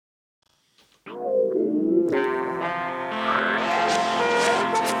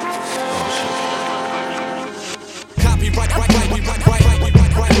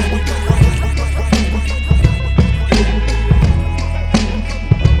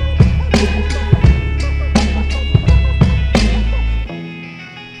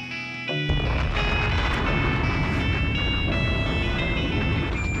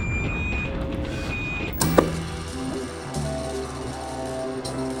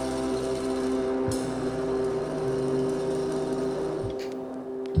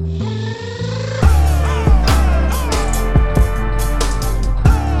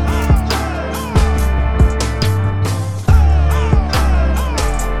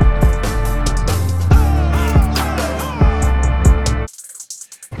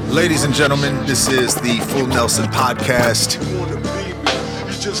Ladies and gentlemen, this is the Full Nelson Podcast.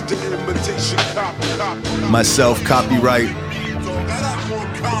 Myself, copyright.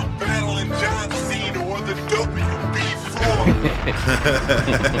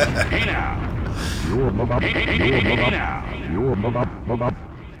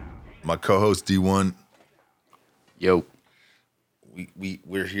 My co-host D1. Yo.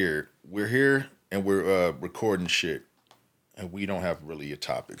 We're here. We're here and we're recording shit. And we don't have really a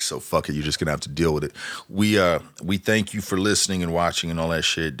topic, so fuck it. You're just gonna have to deal with it. We thank you for listening and watching and all that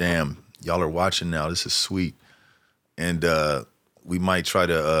shit. Damn, y'all are watching now. This is sweet. And we might try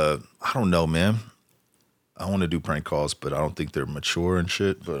to. I don't know, man. I want to do prank calls, but I don't think they're mature and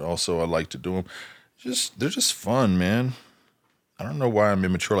shit. But also, I like to do them. They're just fun, man. I don't know why I'm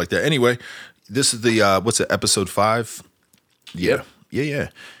immature like that. Anyway, this is the what's it? Episode 5. Yep. Yeah.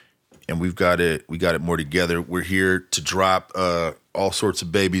 And we got it more together. We're here to drop all sorts of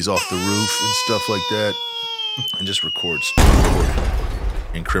babies off the roof and stuff like that, and just record,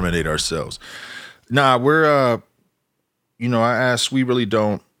 incriminate ourselves. Nah, we're I asked. We really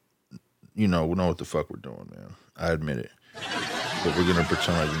don't, we know what the fuck we're doing, man. I admit it, but we're gonna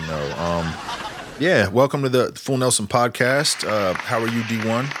pretend like we know. Yeah, welcome to the Full Nelson Podcast. How are you,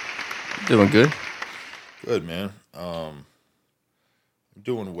 D1? Doing good. Good, man.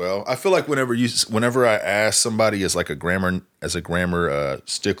 Doing well. I feel like whenever I ask somebody as a grammar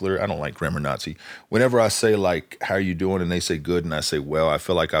stickler, I don't like grammar Nazi. Whenever I say like, "How are you doing?" and they say good, and I say well, I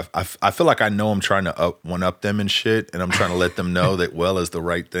feel like I know I'm trying to one up them and shit, and I'm trying to let them know that well is the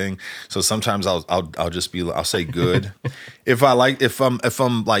right thing. So sometimes I'll just be I'll say good. if I'm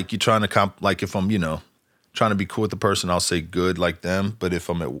like you trying to if I'm trying to be cool with the person, I'll say good like them. But if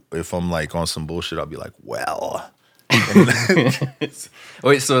I'm like on some bullshit, I'll be like well.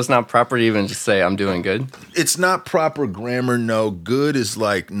 Wait, so it's not proper to even just say I'm doing good? It's not proper grammar. No, good is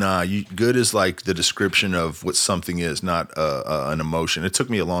like good is like the description of what something is, not an emotion. It took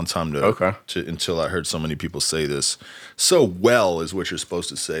me a long time until I heard so many people say this. So well is what you're supposed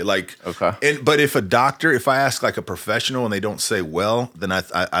to say. Like okay. But if I ask like a professional and they don't say well, then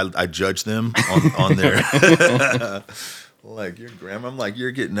I judge them on their. Like your grammar, I'm like you're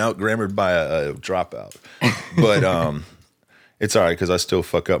getting out grammared by a dropout, but it's all right because I still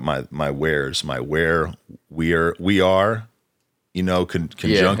fuck up my wheres, my where we are,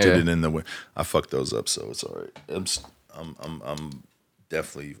 conjuncted and in the I fuck those up, so it's all right. I'm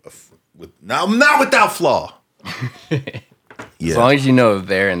definitely I'm not without flaw. Yeah. As long as you know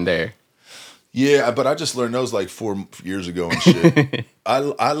there and there. Yeah, but I just learned those like 4 years ago and shit.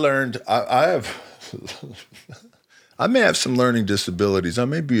 I learned I have. I may have some learning disabilities. I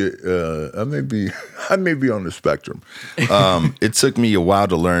may be on the spectrum. It took me a while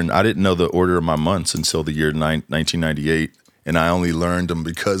to learn. I didn't know the order of my months until the year 1998, and I only learned them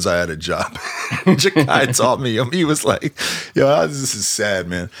because I had a job. Jakai taught me them. He was like, "Yo, this is sad,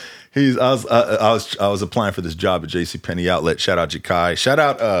 man." I was applying for this job at JCPenney Outlet. Shout out Jakai. Shout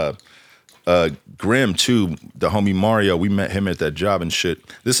out Grim too, the homie Mario. We met him at that job and shit.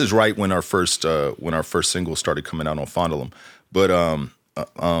 This is right when our first single started coming out on Fondle 'Em. But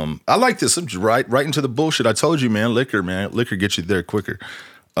I like this. I'm just right into the bullshit. I told you, man. Liquor gets you there quicker.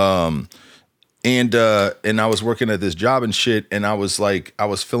 And I was working at this job and shit, and I was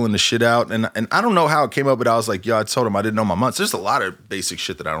filling the shit out, and I don't know how it came up, but I was like, yo, I told him I didn't know my months. There's a lot of basic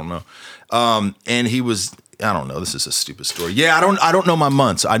shit that I don't know. And he was. I don't know. This is a stupid story. Yeah, I don't know my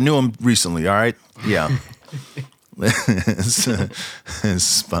months. I knew him recently. All right. Yeah.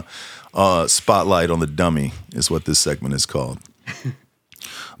 Spotlight on the dummy is what this segment is called.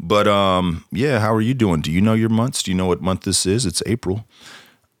 But yeah, how are you doing? Do you know your months? Do you know what month this is? It's April.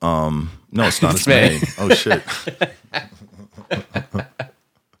 No, it's not. It's May. Oh shit.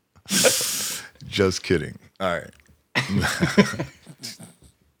 Just kidding. All right.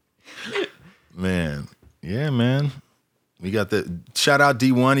 Man. Yeah, man. We got the shout out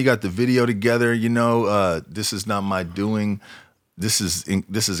D1. He got the video together. You know, this is not my doing. This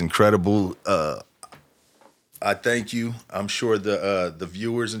is incredible. I thank you. I'm sure the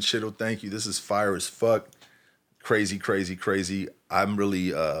viewers and shit will thank you. This is fire as fuck. Crazy, crazy, crazy. I'm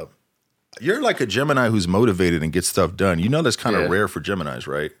really you're like a Gemini who's motivated and gets stuff done. You know that's kind of rare for Geminis,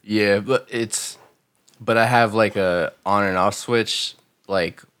 right? Yeah, but I have like a on and off switch.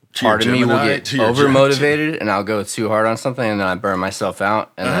 Like part of me will get over motivated and I'll go too hard on something and then I burn myself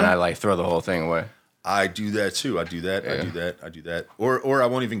out and then I like throw the whole thing away. I do that too. I do that. I do that. Or I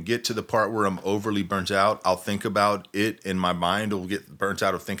won't even get to the part where I'm overly burnt out. I'll think about it in my mind. Will get burnt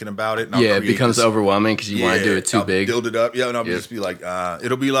out of thinking about it. And it becomes overwhelming because you want to do it too big. Build it up. Yeah, and I'll just be like,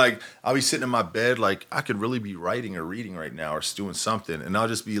 it'll be like, I'll be sitting in my bed like, I could really be writing or reading right now or doing something. And I'll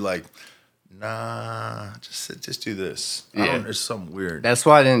just be like, nah, just do this. There's something weird. That's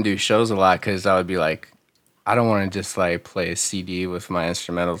why I didn't do shows a lot because I would be like, I don't want to just like play a CD with my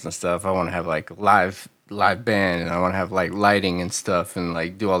instrumentals and stuff. I want to have like live band and I want to have like lighting and stuff and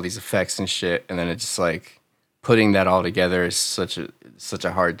like do all these effects and shit. And then it's just like putting that all together is such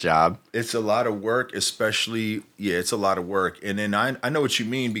a hard job. It's a lot of work, especially it's a lot of work. And then I know what you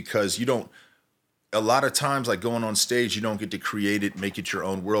mean because you don't. A lot of times, like going on stage, you don't get to create it, make it your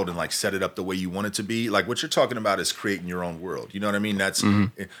own world, and like set it up the way you want it to be. Like what you're talking about is creating your own world. You know what I mean? That's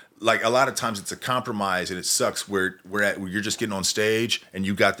like a lot of times it's a compromise, and it sucks where you're just getting on stage and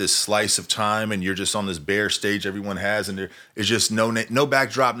you got this slice of time, and you're just on this bare stage everyone has, and there is just no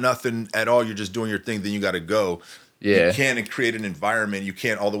backdrop, nothing at all. You're just doing your thing. Then you got to go. Yeah. You can't create an environment. You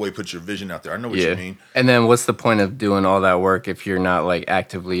can't all the way put your vision out there. I know what you mean. And then what's the point of doing all that work if you're not like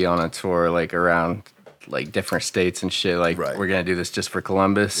actively on a tour, like around like different states and shit? Like we're going to do this just for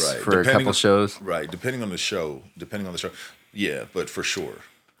Columbus for a couple shows. Right. Depending on the show. Yeah, but for sure.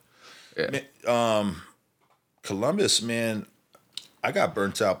 Yeah. Man, Columbus, man, I got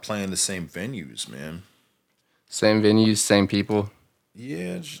burnt out playing the same venues, man. Same venues, same people.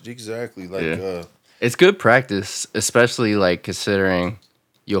 Yeah, exactly. Like, it's good practice, especially like considering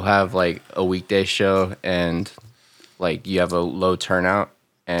you'll have like a weekday show and like you have a low turnout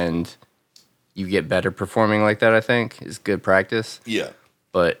and you get better performing like that. I think is good practice. Yeah,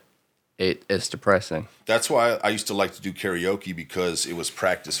 but it's depressing. That's why I used to like to do karaoke because it was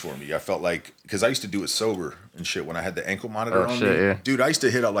practice for me. I felt like because I used to do it sober and shit when I had the ankle monitor on me. Yeah. Dude, I used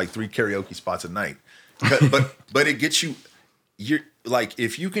to hit up like 3 karaoke spots a night. But it gets you. You're like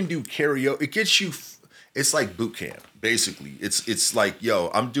if you can do karaoke, it gets you. It's like boot camp, basically. It's like,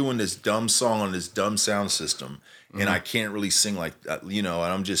 yo, I'm doing this dumb song on this dumb sound system, and I can't really sing like that, you know.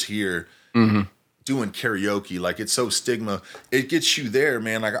 And I'm just here doing karaoke. Like it's so stigma. It gets you there,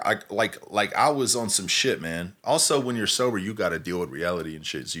 man. Like I was on some shit, man. Also, when you're sober, you got to deal with reality and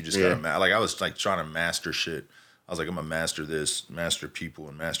shit. So you just gotta like I was like trying to master shit. I was like, I'm gonna master this, master people,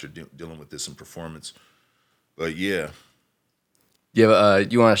 and master dealing with this in performance. But yeah. You want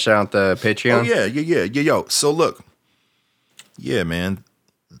to shout out the Patreon? Oh yeah. Yo, so look, yeah, man,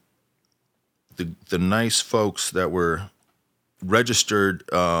 the nice folks that were registered,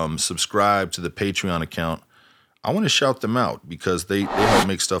 subscribed to the Patreon account, I want to shout them out because they help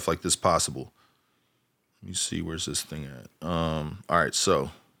make stuff like this possible. Let me see, where's this thing at? All right,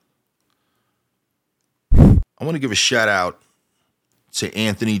 so I want to give a shout out to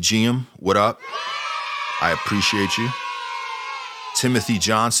Anthony Giam. What up? I appreciate you. Timothy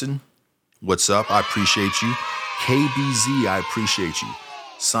Johnson, what's up? I appreciate you. KBZ, I appreciate you.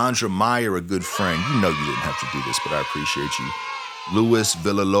 Sandra Meyer, a good friend. You know you didn't have to do this, but I appreciate you. Luis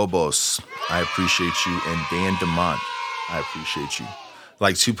Villalobos, I appreciate you. And Dan DeMont, I appreciate you.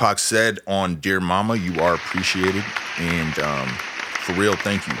 Like Tupac said on Dear Mama, you are appreciated. And for real,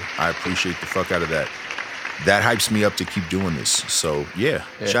 thank you. I appreciate the fuck out of that. That hypes me up to keep doing this. So yeah.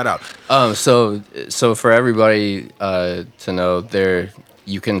 Shout out. So for everybody to know,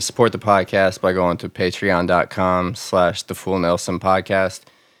 you can support the podcast by going to patreon.com/thefoolnelsonpodcast.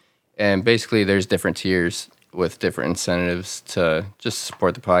 And basically there's different tiers with different incentives to just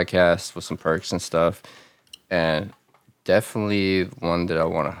support the podcast with some perks and stuff. And definitely one that I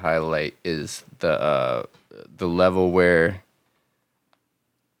want to highlight is the level where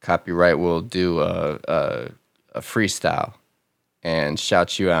Copyright will do a freestyle and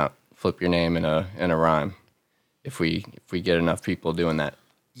shout you out, flip your name in a rhyme. If we get enough people doing that.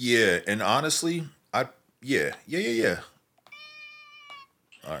 Yeah, and honestly, yeah.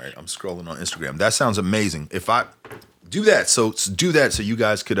 All right, I'm scrolling on Instagram. That sounds amazing. If I do that, so you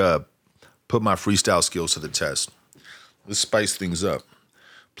guys could put my freestyle skills to the test. Let's spice things up.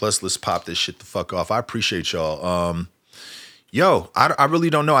 Plus, let's pop this shit the fuck off. I appreciate y'all. I really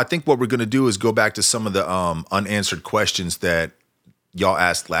don't know. I think what we're gonna do is go back to some of the unanswered questions that y'all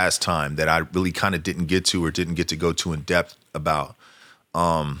asked last time that I really kind of didn't get to or didn't get to go too in depth about.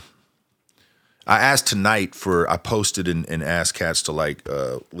 I asked tonight I posted and asked cats to like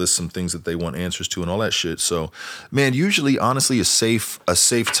list some things that they want answers to and all that shit. So, man, usually, honestly, a safe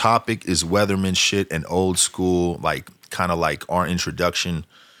topic is Weatherman shit and old school, like kind of like our introduction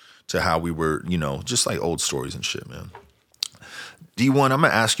to how we were, just like old stories and shit, man. D1, I'm gonna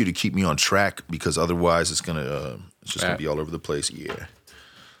ask you to keep me on track because otherwise it's just gonna be all over the place. Yeah,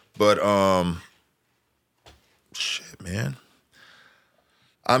 but shit, man.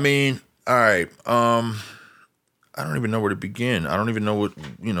 I mean, all right. I don't even know where to begin. I don't even know what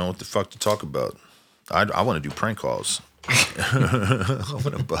the fuck to talk about. I want to do prank calls. I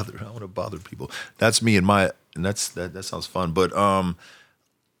want to bother people. That's me and that sounds fun. But I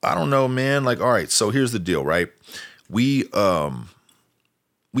don't know, man. Like, all right. So here's the deal, right? We had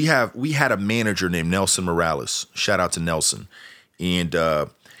a manager named Nelson Morales. Shout out to Nelson. And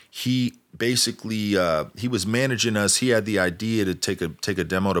he basically he was managing us. He had the idea to take a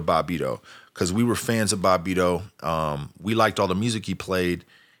demo to Bobbito because we were fans of Bobbito. We liked all the music he played,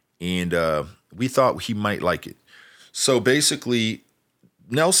 and we thought he might like it. So basically,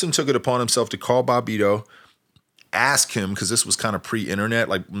 Nelson took it upon himself to call Bobbito, ask him, because this was kind of pre-internet,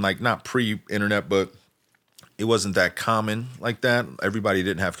 like not pre-internet, but it wasn't that common like that. Everybody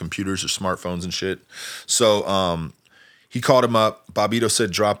didn't have computers or smartphones and shit. So he called him up. Bobbito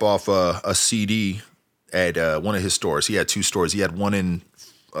said drop off a CD at one of his stores. He had two stores. He had one in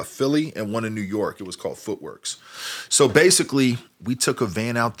Philly and one in New York. It was called Footworks. So basically, we took a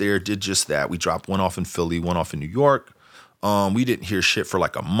van out there, did just that. We dropped one off in Philly, one off in New York. We didn't hear shit for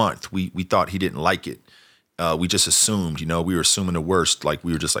like a month. We thought he didn't like it. We just assumed, we were assuming the worst. Like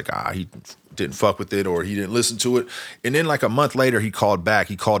we were just like, he didn't fuck with it or he didn't listen to it. And then like a month later, he called back.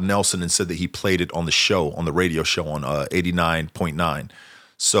 He called Nelson and said that he played it on the show, on the radio show on 89.9.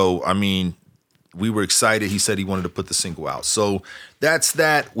 So, I mean, we were excited. He said he wanted to put the single out. So that's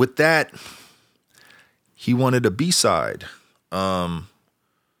that. With that, he wanted a B-side. What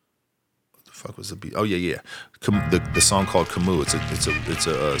the fuck was the B? Oh, yeah. The song called Camus. It's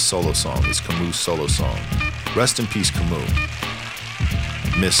a solo song. It's Camus' solo song. Rest in peace, Camus.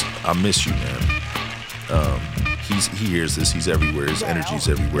 I miss you, man. He hears this. He's everywhere. His energy's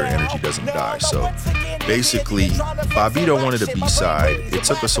everywhere. Energy doesn't die. So basically, Bobbito wanted a B-side. It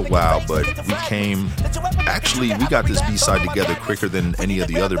took us a while, but we got this B-side together quicker than any of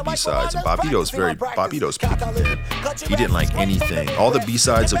the other B-sides. And Bobbito's picky, man. He didn't like anything. All the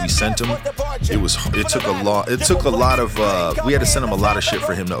B-sides that we sent him, it took a lot of, we had to send him a lot of shit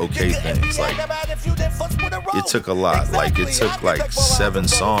for him to okay things. Like, it took a lot. Like, it took like 7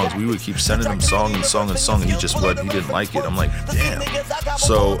 songs. We would keep sending him song and song and song, and he didn't like it. I'm like, damn.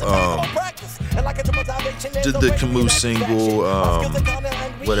 So, did the Camus single,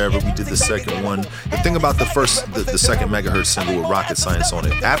 whatever. We did the second one. The thing about the second Megahertz single with Rocket Science on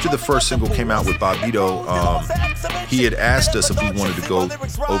it, after the first single came out with Bobbito, he had asked us if we wanted to go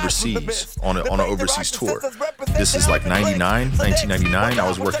overseas on an overseas tour. This is like 1999. I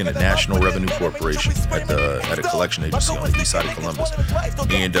was working at National Revenue Corporation at a collection agency on the east side of Columbus.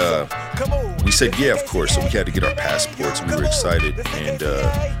 And we said, yeah, of course. So we had to get our passports. We were excited. And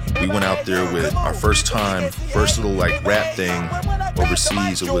we went out there with our first little like rap thing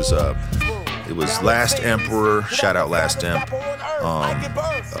overseas. It was Last Emperor. Shout out Last Emp.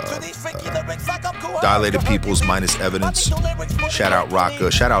 Dilated Peoples minus Evidence. Shout out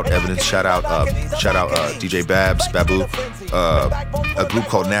Rocka. Shout out Evidence. Shout out DJ Babu. A group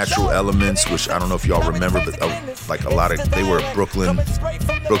called Natural Elements, which I don't know if y'all remember, but they were a Brooklyn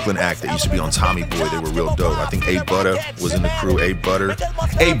act that used to be on Tommy Boy. They were real dope. I think A Butter was in the crew. A Butter,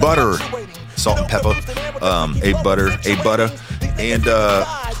 Salt and Pepper. A Butter, and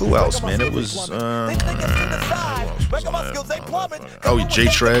who else, man? It was J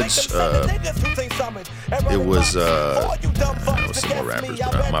Treads. It was some more rappers,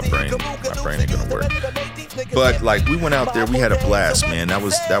 but my brain ain't gonna work. But like we went out there, we had a blast, man. That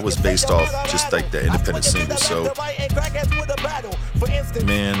was based off just like the independent single. So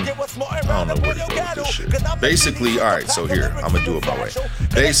man, I don't know where to go with this shit. Basically, all right, so here, I'm gonna do it my way.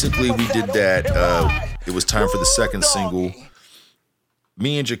 Basically, we did that. It was time for the second single.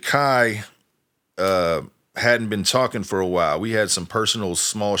 Me and Jakai hadn't been talking for a while. We had some personal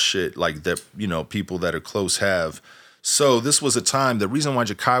small shit like that, people that are close have. So this was a time, the reason why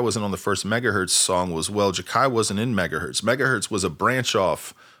Jakai wasn't on the first Megahertz song was, Jakai wasn't in Megahertz. Megahertz was a branch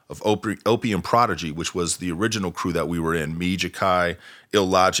off of Opium Prodigy, which was the original crew that we were in. Me, Jakai,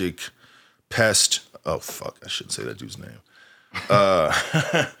 Illogic, Pest. Oh, fuck, I shouldn't say that dude's name.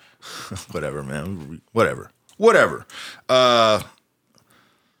 Whatever, man. Whatever.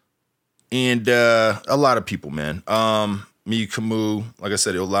 And a lot of people, man. Me, Camus, like I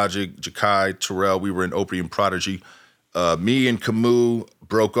said, Illogic, Jakai, Terrell, we were in Opium Prodigy. Me and Camus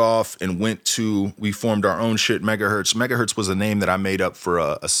broke off and we formed our own shit, Megahertz. Megahertz was a name that I made up for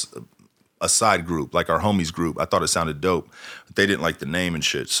a side group, like our homies group. I thought it sounded dope. But they didn't like the name and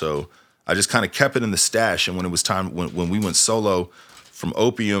shit. So I just kind of kept it in the stash. And when it was time, when we went solo from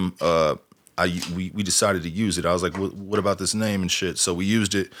Opium, we decided to use it. I was like, what about this name and shit? So we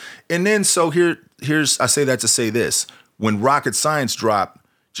used it. And then, so here's, I say that to say this. When Rocket Science dropped,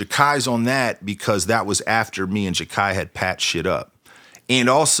 Jakai's on that because that was after me and Jakai had patched shit up. And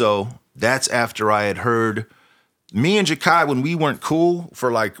also, that's after I had heard me and Jakai, when we weren't cool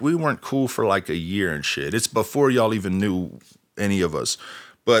for like a year and shit. It's before y'all even knew any of us.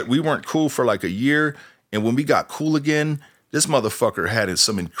 But we weren't cool for like a year. And when we got cool again, this motherfucker had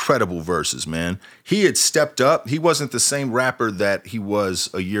some incredible verses, man. He had stepped up. He wasn't the same rapper that he was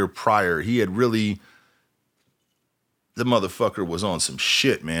a year prior. He had really, the motherfucker was on some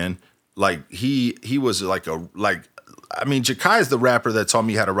shit, man. Like he was Jakai is the rapper that taught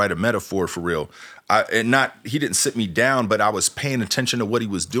me how to write a metaphor for real. He didn't sit me down, but I was paying attention to what he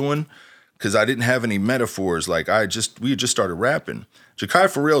was doing because I didn't have any metaphors. Like we had just started rapping. Jakai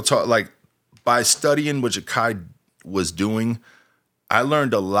for real taught, like, by studying what Jakai was doing, I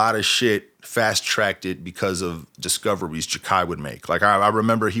learned a lot of shit, fast-tracked it because of discoveries Jakai would make. Like I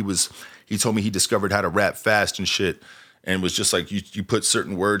remember he told me he discovered how to rap fast and shit, and was just like, you put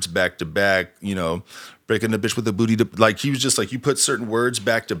certain words back to back, you know, breaking the bitch with the booty. Like he was just like, you put certain words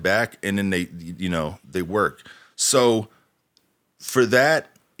back to back, and then they work. So for that,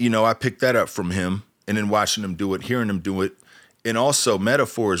 I picked that up from him, and then watching him do it, hearing him do it, and also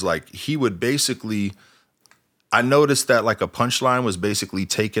metaphors. Like he would basically, I noticed that like a punchline was basically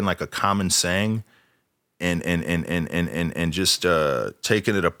taking like a common saying and just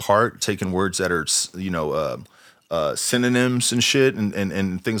taking it apart, taking words that are synonyms and shit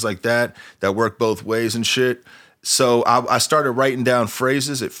and things like that work both ways and shit. So I started writing down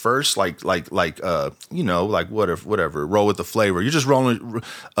phrases at first, like whatever, roll with the flavor. You're just rolling.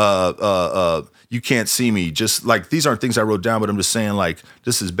 You can't see me. Just like, these aren't things I wrote down, but I'm just saying, like,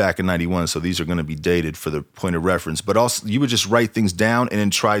 this is back in '91, so these are going to be dated for the point of reference. But also, you would just write things down and then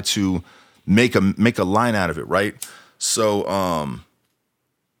try to make a line out of it, right? So, hold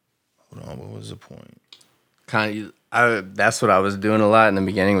on, what was the point? That's what I was doing a lot in the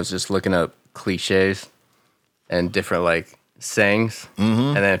beginning, was just looking up cliches and different like sayings,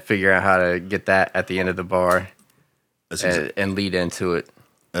 and then figure out how to get that at the end of the bar and lead into it.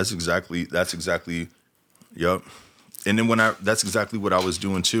 That's exactly. Yep. And then that's exactly what I was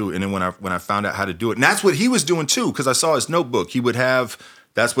doing too. And then when I found out how to do it, and that's what he was doing too, because I saw his notebook. He would have.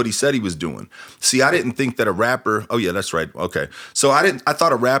 That's what he said he was doing. See, I didn't think that a rapper. Oh yeah, that's right. Okay. So I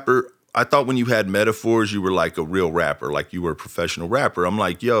thought a rapper. I thought when you had metaphors, you were like a real rapper, like you were a professional rapper. I'm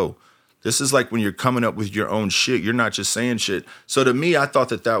like, yo, this is like when you're coming up with your own shit. You're not just saying shit. So to me, I thought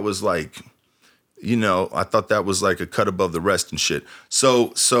that was like, I thought that was like a cut above the rest and shit.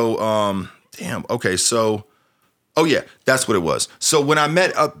 So damn. Okay. So, oh yeah, that's what it was. So when I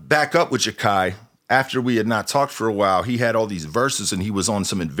met back up with Jakai, after we had not talked for a while, he had all these verses and he was on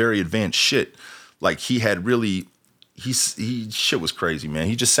some very advanced shit. Like he had really, shit was crazy, man.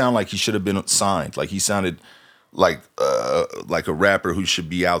 He just sounded like he should have been signed. Like he sounded like a rapper who should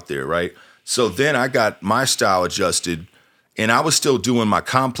be out there, right? So then I got my style adjusted, and I was still doing my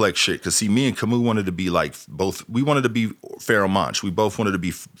complex shit. Because see, me and Camus wanted to be like both. We wanted to be Pharoah Monch. We both wanted to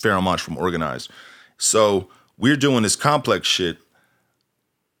be Pharoah Monch from Organized. So we're doing this complex shit,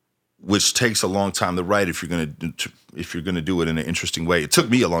 which takes a long time to write if you're gonna do it in an interesting way. It took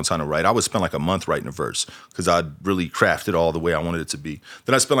me a long time to write. I would spend like a month writing a verse because I'd really craft it all the way I wanted it to be.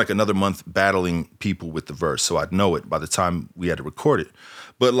 Then I spent like another month battling people with the verse, so I'd know it by the time we had to record it.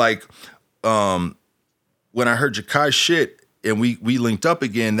 But like, when I heard Jakai's shit and we linked up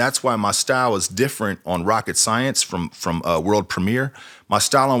again, that's why my style is different on Rocket Science from World Premiere. My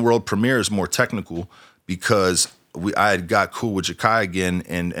style on World Premiere is more technical because I had got cool with Jakai again,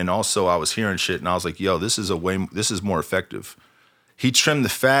 and also I was hearing shit, and I was like, "Yo, this is more effective." He trimmed the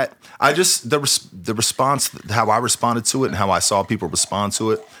fat. The response, how I responded to it, and how I saw people respond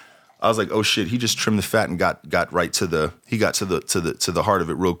to it, I was like, "Oh shit!" He just trimmed the fat and got right to the heart of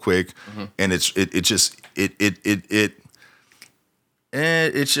it real quick, and it's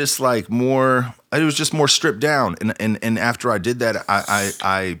just like more. It was just more stripped down, and after I did that,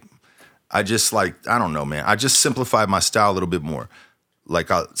 I just like, I don't know, man. I just simplified my style a little bit more.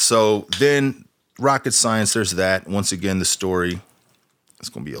 So then rocket science. There's that. Once again, the story. It's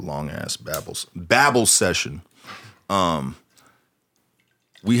gonna be a long ass babble session.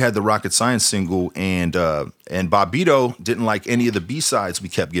 We had the rocket science single, and Bobbito didn't like any of the B-sides we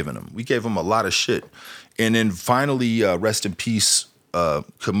kept giving him. We gave him a lot of shit, and then finally, rest in peace,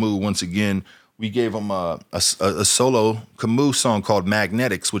 Camus. Once again, we gave him a solo Camus song called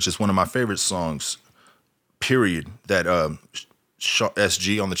Magnetics, which is one of my favorite songs. Period. That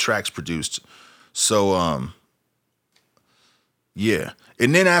SG on the tracks produced. So yeah,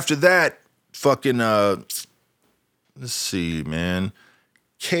 and then after that, fucking let's see, man.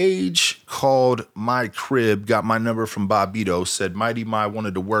 Cage called my crib, got my number from Bobbito, said Mighty Mi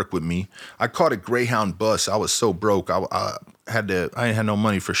wanted to work with me. I caught a Greyhound bus. I was so broke. I ain't had no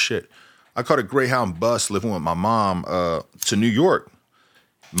money for shit. I caught a Greyhound bus living with my mom to New York.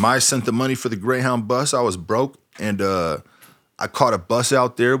 Mi sent the money for the Greyhound bus. I was broke, and I caught a bus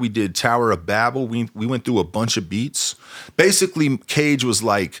out there. We did Tower of Babel. We went through a bunch of beats. Basically, Cage was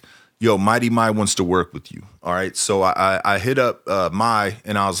like, yo, Mighty Mi wants to work with you. All right. So I hit up Mi,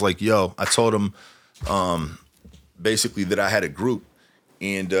 and I was like, yo, I told him basically that I had a group.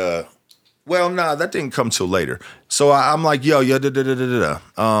 And that didn't come till later. So I'm like, yo,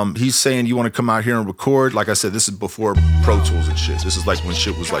 he's saying you want to come out here and record. Like I said, this is before Pro Tools and shit. This is like when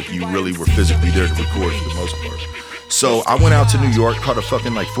shit was like you really were physically there to record for the most part. So I went out to New York, caught a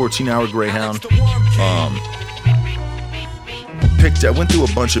fucking like 14-hour Greyhound. Went through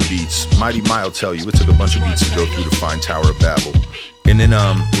a bunch of beats. Mighty Mi will tell you, it took a bunch of beats to go through to find Tower of Babel. And then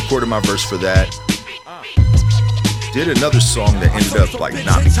recorded my verse for that. Did another song that ended up like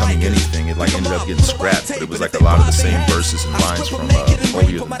not becoming anything. It like ended up getting scrapped, but it was like a lot of the same verses and lines from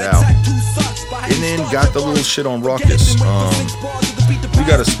Holier Than Thou. And then got the little shit on Raucous. We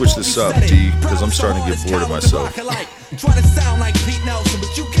gotta switch this up, D, because I'm starting to get bored of myself. Any other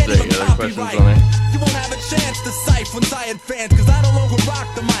questions on it? You won't have a chance to cipher when I advance, cause I no longer rock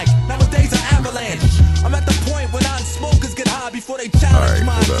the mic. Nowadays I avalanche. I'm at the point where non-smokers get high before they challenge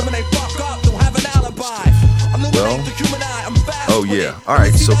mine. So when they fuck up, don't have an alibi. Illuminate the human eye, I'm fast. Oh yeah,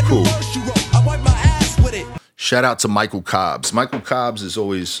 alright, so cool. I wipe my ass with it. Shout out to Michael Cobbs. Michael Cobbs is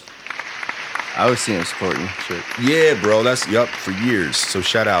always... I was seeing him sporting shit. Yeah, bro, that's, for years. So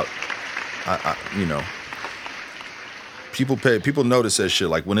shout out. People notice that shit.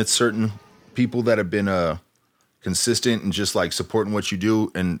 Like when it's certain people that have been consistent and just like supporting what you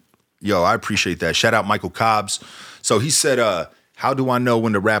do. And yo, I appreciate that. Shout out Michael Cobbs. So he said, how do I know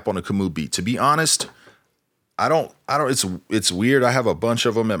when to rap on a Camus beat? To be honest, I don't, it's weird. I have a bunch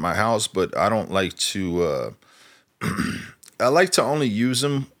of them at my house, but I don't like to, I like to only use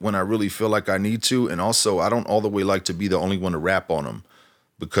them when I really feel like I need to. And also I don't all the way like to be the only one to rap on them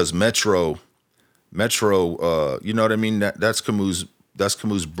because Metro, you know what I mean? That's Camus'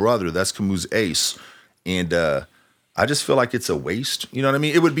 brother. That's Camus' ace. And I just feel like it's a waste. You know what I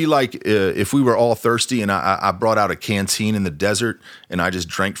mean? It would be like if we were all thirsty and I brought out a canteen in the desert and I just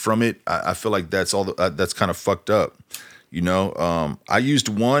drank from it. I feel like that's all. That's kind of fucked up. You know, I used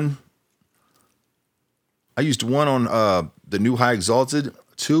one on the new High Exalted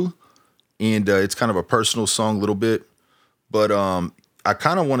too. And it's kind of a personal song a little bit. But I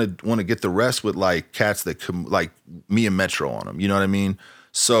kind of want to get the rest with like cats that come like me and Metro on them. You know what I mean?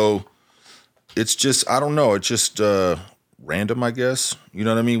 So it's just, I don't know. It's just random, I guess. You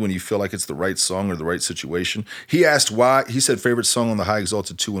know what I mean? When you feel like it's the right song or the right situation. He asked why. He said favorite song on the High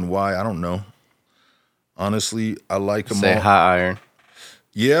Exalted 2 and why. I don't know. Honestly, I like them all. Say Hot Iron.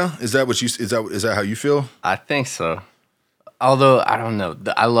 Yeah? Is that how you feel? I think so. Although I don't know,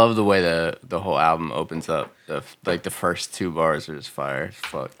 I love the way the whole album opens up. The first 2 bars are just fire as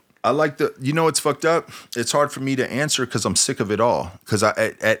fuck. I like it's fucked up. It's hard for me to answer because I'm sick of it all. Because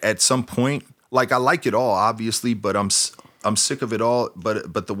at some point, like I like it all, obviously, but I'm sick of it all.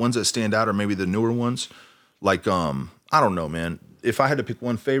 But the ones that stand out are maybe the newer ones. Like I don't know, man. If I had to pick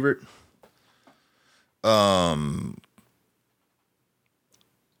one favorite,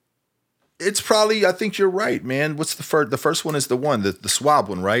 it's probably, I think you're right, man. What's the first? The first one is the one, the swab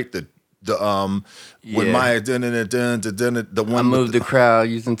one, right? When Maya the one I moved the crowd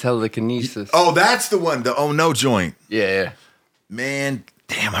using telekinesis. Oh, that's the one, the Oh No joint. Yeah. Man,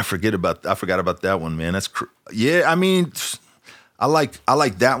 damn, I forgot about that one, man. Yeah, I mean, I like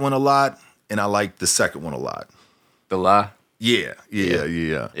that one a lot, and I like the second one a lot. The Lie? Yeah.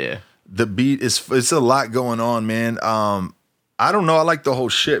 Yeah. The beat it's a lot going on, man. I don't know. I like the whole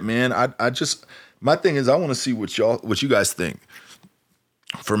shit, man. I just, my thing is I want to see what you guys think.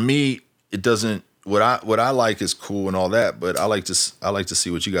 For me, it doesn't, what I like is cool and all that, but I like to see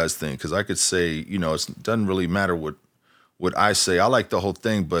what you guys think. Cause I could say, it doesn't really matter what would I say? I like the whole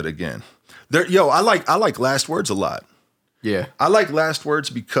thing, but again, I like Last Words a lot. Yeah. I like Last Words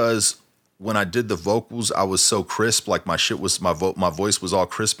because when I did the vocals, I was so crisp. Like my voice was all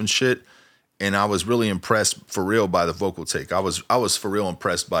crisp and shit. And I was really impressed for real by the vocal take. I was for real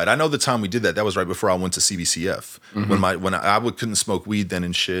impressed by it. I know the time we did that was right before I went to CBCF when I couldn't smoke weed then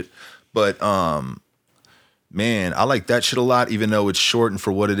and shit. But man, I like that shit a lot, even though it's short and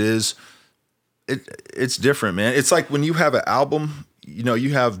for what it is. It's different, man. It's like when you have an album,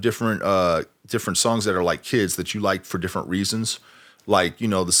 you have different songs that are like kids that you like for different reasons. Like,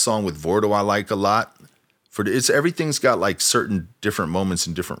 the song with Vordo I like a lot. Everything's got like certain different moments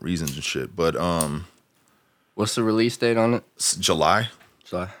and different reasons and shit. But what's the release date on it? July.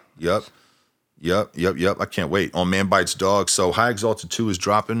 Yep. I can't wait. On Man Bites Dog. So High Exalted 2 is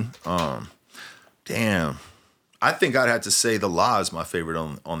dropping. Damn. I think I'd have to say The Law is my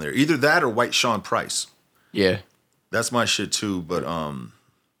favorite on there. Either that or White Sean Price. Yeah. That's my shit too. But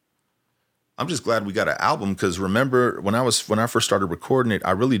I'm just glad we got an album because remember when I first started recording it,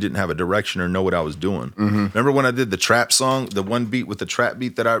 I really didn't have a direction or know what I was doing. Mm-hmm. Remember when I did the trap song, the one beat with the trap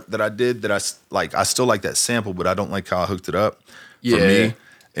beat that I did that I still like that sample, but I don't like how I hooked it up for me.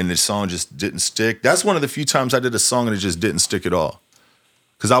 And the song just didn't stick. That's one of the few times I did a song and it just didn't stick at all.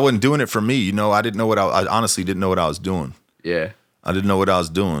 Because I wasn't doing it for me, I didn't know I honestly didn't know what I was doing. Yeah. I didn't know what I was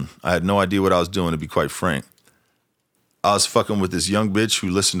doing. I had no idea what I was doing, to be quite frank. I was fucking with this young bitch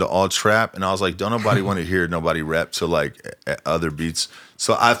who listened to all trap, and I was like, don't nobody want to hear nobody rap to like other beats.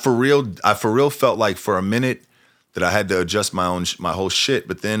 So I for real felt like for a minute that I had to adjust my whole shit,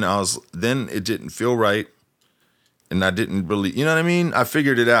 but then it didn't feel right. And I didn't really, you know what I mean? I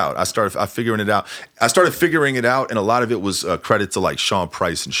figured it out. I started figuring it out, and a lot of it was credit to like Sean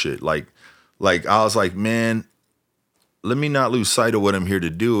Price and shit. Like I was like, man, let me not lose sight of what I'm here to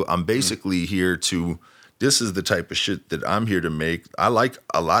do. I'm basically here to. This is the type of shit that I'm here to make. I like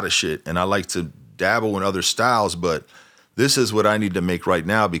a lot of shit, and I like to dabble in other styles, but this is what I need to make right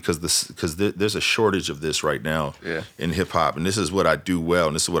now because there's a shortage of this right now in hip hop, and this is what I do well,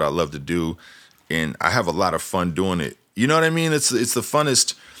 and this is what I love to do, and I have a lot of fun doing it. You know what I mean? It's the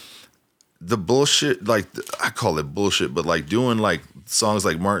funnest. The bullshit, like I call it bullshit, but like doing like songs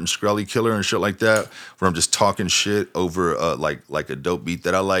like Martin Shkreli Killer and shit like that, where I'm just talking shit over like a dope beat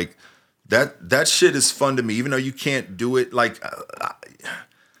that I like. That shit is fun to me, even though you can't do it like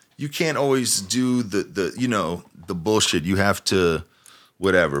you can't always do the bullshit. You have to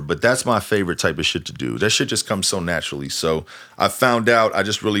whatever. But that's my favorite type of shit to do. That shit just comes so naturally. So I found out I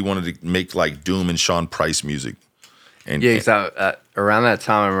just really wanted to make like Doom and Sean Price music. And around that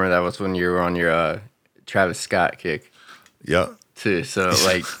time, I remember that was when you were on your Travis Scott kick. Yeah. Too. So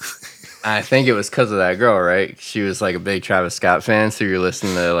like. I think it was because of that girl, right? She was like a big Travis Scott fan, so you're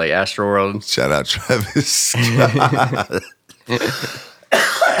listening to like Astroworld. Shout out Travis Scott.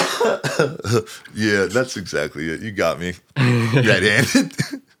 Yeah, that's exactly it. You got me red-handed.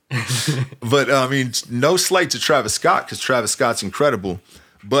 But I mean, no slight to Travis Scott because Travis Scott's incredible.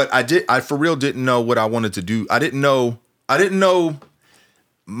 But I for real didn't know what I wanted to do. I didn't know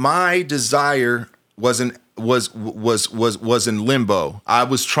my desire was in limbo. I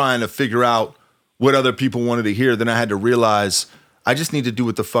was trying to figure out what other people wanted to hear. Then I had to realize I just need to do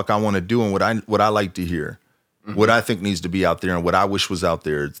what the fuck I want to do and what I like to hear, what I think needs to be out there and what I wish was out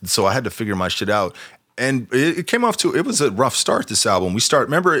there. So I had to figure my shit out. And it came off it was a rough start, this album.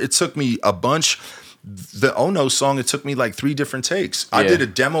 Remember, it took me a bunch. The Oh No song, it took me like 3 different takes. Yeah. I did a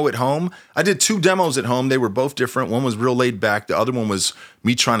demo at home. I did 2 demos at home. They were both different. One was real laid back. The other one was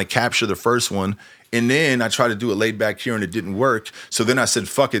me trying to capture the first one. And then I tried to do it laid back here and it didn't work. So then I said,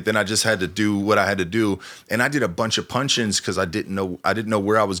 fuck it. Then I just had to do what I had to do. And I did a bunch of punch-ins because I didn't know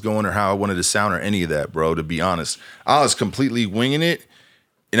where I was going or how I wanted to sound or any of that, bro, to be honest. I was completely winging it.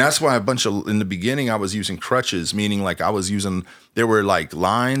 And that's why in the beginning, I was using crutches, meaning like there were like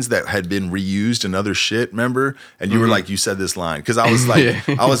lines that had been reused in other shit, remember? And you were like, you said this line. Because I was like,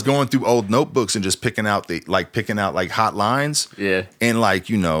 I was going through old notebooks and just picking out hot lines. Yeah. And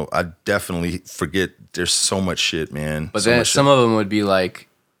like, I definitely forget there's so much shit, man. But then some of them would be like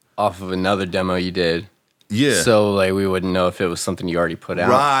off of another demo you did. Yeah. So like we wouldn't know if it was something you already put out.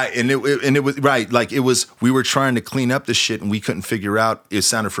 Right. And it was right. Like we were trying to clean up the shit and we couldn't figure out it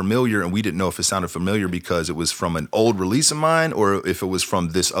sounded familiar and we didn't know if it sounded familiar because it was from an old release of mine or if it was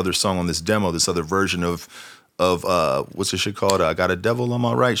from this other song on this demo, this other version of what's this shit called? I Got a Devil on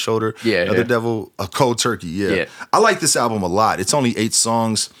My Right Shoulder. Yeah. Another Devil, a Cold Turkey. Yeah. I like this album a lot. It's only 8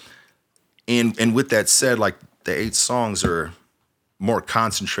 songs. And with that said, like the 8 songs are more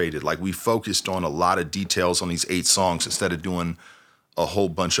concentrated. Like we focused on a lot of details on these 8 songs instead of doing a whole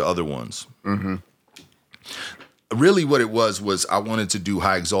bunch of other ones. Mm-hmm. really what it was I wanted to do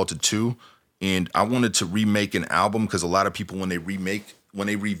High Exalted 2, and I wanted to remake an album because a lot of people when they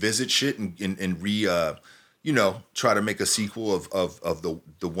revisit shit and try to make a sequel of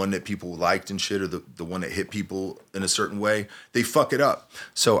the one that people liked and shit, or the one that hit people in a certain way, they fuck it up.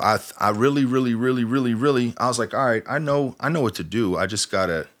 So I really I was like, all right, I know what to do. I just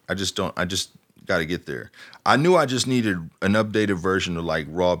gotta get there. I knew I just needed an updated version of like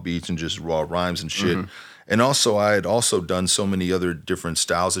raw beats and just raw rhymes and shit. And also I had also done so many other different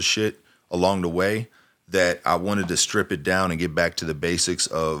styles of shit along the way that I wanted to strip it down and get back to the basics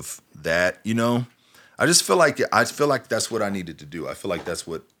of that, I just feel like that's what I needed to do. I feel like that's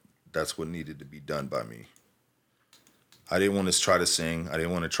what needed to be done by me. I didn't want to try to sing. I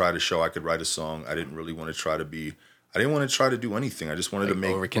didn't want to try to show I could write a song. I didn't really want to try to be. I didn't want to try to do anything. I just wanted to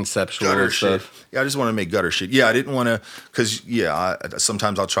make over conceptual gutter stuff. shit. Yeah, I just want to make gutter shit. Yeah, I didn't want to, because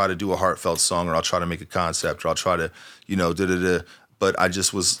sometimes I'll try to do a heartfelt song, or I'll try to make a concept, or I'll try to, But I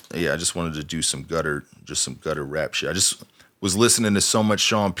just wanted to do some gutter rap shit. I just was listening to so much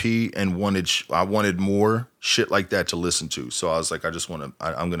Sean P and I wanted more shit like that to listen to. So I was like,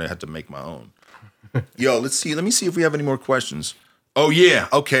 I'm gonna have to make my own. Yo, let me see if we have any more questions. Oh yeah,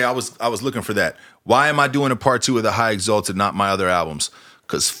 okay. I was looking for that. Why am I doing a part 2 of the High Exalted, not my other albums?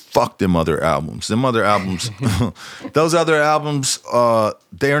 Cause fuck them other albums. Those other albums,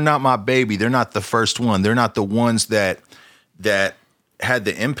 they are not my baby. They're not the first one. They're not the ones that had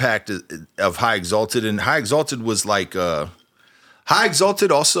the impact of High Exalted. And High Exalted was like High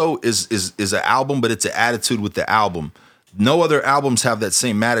Exalted also is an album, but it's an attitude with the album. No other albums have that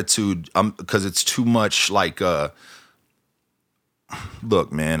same attitude because it's too much like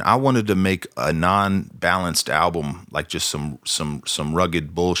look, man, I wanted to make a non-balanced album, like just some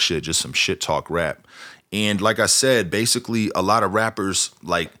rugged bullshit, just some shit talk rap. And like I said, basically a lot of rappers,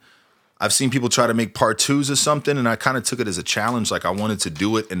 like I've seen people try to make part 2s or something, and I kind of took it as a challenge. Like I wanted to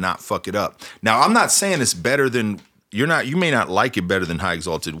do it and not fuck it up. Now, I'm not saying it's better than, you may not like it better than High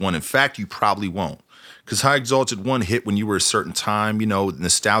Exalted 1. In fact, you probably won't. Because High Exalted 1 hit when you were a certain time,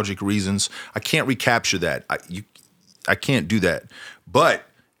 nostalgic reasons. I can't recapture that. I can't do that. But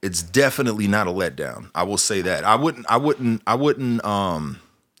it's definitely not a letdown. I will say that. I wouldn't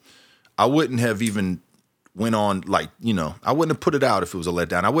have even went on, I wouldn't have put it out if it was a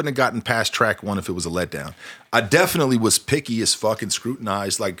letdown. I wouldn't have gotten past track 1 if it was a letdown. I definitely was picky as fuck and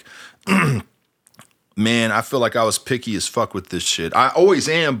scrutinized. Like, man, I feel like I was picky as fuck with this shit. I always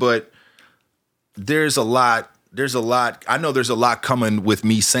am, but there's a lot. I know there's a lot coming with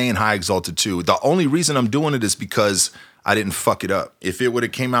me saying High Exalted 2. The only reason I'm doing it is because I didn't fuck it up. If it would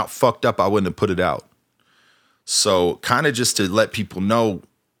have came out fucked up, I wouldn't have put it out. So kind of just to let people know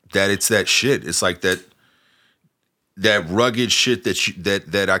that it's that shit. It's like that rugged shit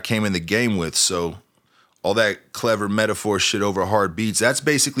that I came in the game with. So all that clever metaphor shit over hard beats, that's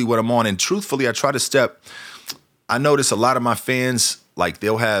basically what I'm on. And truthfully, I notice a lot of my fans, like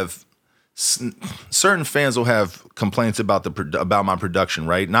they'll have, certain fans will have complaints about my production,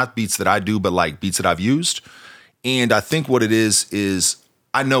 right? Not beats that I do, but like beats that I've used. And I think what it is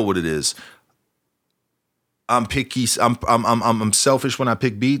I know what it is. I'm picky. I'm selfish when I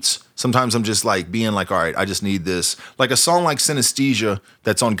pick beats. Sometimes I'm just like being like, all right, I just need this. Like a song like Synesthesia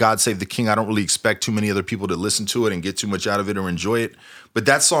that's on God Save the King. I don't really expect too many other people to listen to it and get too much out of it or enjoy it. But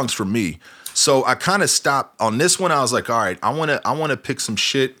that song's for me. So I kind of stopped on this one. I was like, all right, I want to pick some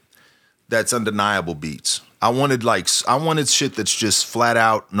shit that's undeniable beats. I wanted shit that's just flat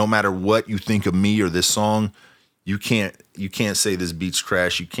out, no matter what you think of me or this song, you can't say this beat's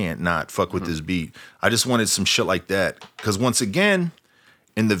trash. You can't not fuck with this beat. I just wanted some shit like that. Because once again,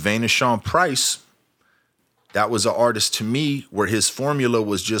 in the vein of Sean Price, that was an artist to me where his formula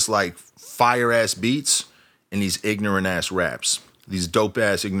was just like fire ass beats and these ignorant ass raps, these dope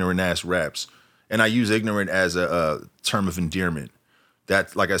ass ignorant ass raps. And I use ignorant as a term of endearment.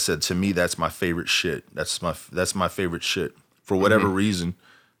 That, like I said, to me, that's my favorite shit. That's my favorite shit. For whatever reason,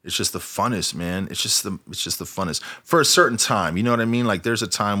 it's just the funnest, man. It's just the funnest for a certain time. You know what I mean? Like there's a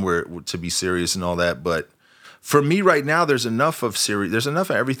time where to be serious and all that, but for me right now, there's enough of serious. There's enough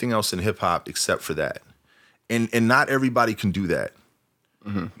of everything else in hip hop except for that, and not everybody can do that.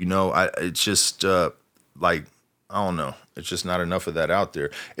 It's just like I don't know. It's just not enough of that out there.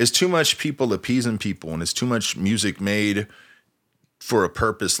 It's too much people appeasing people, and it's too much music made for a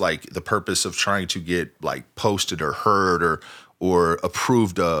purpose, like the purpose of trying to get like posted or heard or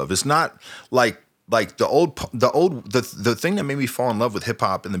approved of. It's not like the thing that made me fall in love with hip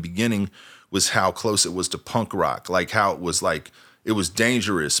hop in the beginning was how close it was to punk rock, like how it was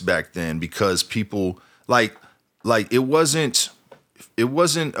dangerous back then because people like it wasn't there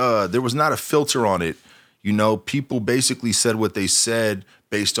was not a filter on it. You know, people basically said what they said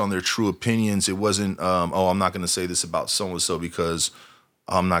based on their true opinions. It wasn't, I'm not going to say this about so-and-so because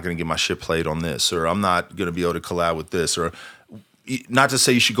I'm not going to get my shit played on this, or I'm not going to be able to collab with this, or not to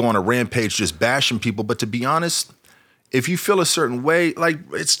say you should go on a rampage just bashing people, but to be honest, if you feel a certain way, like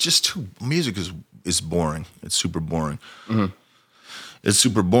it's just too, music is boring. It's super boring. Mm-hmm. It's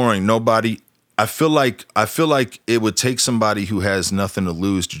super boring. I feel like it would take somebody who has nothing to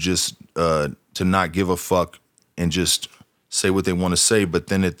lose to just to not give a fuck and just say what they want to say. But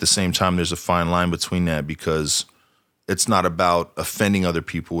then at the same time, there's a fine line between that, because it's not about offending other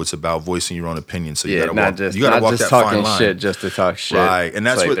people. It's about voicing your own opinion. So you gotta walk that fine line. Shit just to talk shit. Right, and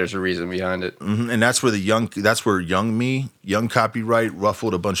that's like there's a reason behind it. Mm-hmm, and that's where young copyright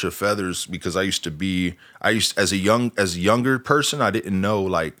ruffled a bunch of feathers, because as a younger person, I didn't know,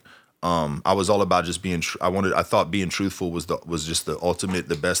 like, I was all about just being. I thought being truthful was just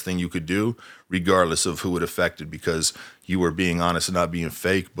the best thing you could do, regardless of who it affected, because you were being honest and not being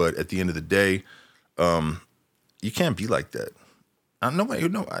fake. But at the end of the day, you can't be like that.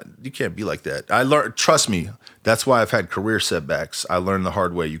 You can't be like that. I learned. Trust me. That's why I've had career setbacks. I learned the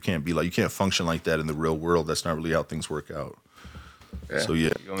hard way. You can't function like that in the real world. That's not really how things work out. Yeah. So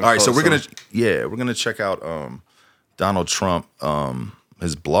yeah. All right. So we're gonna check out Donald Trump.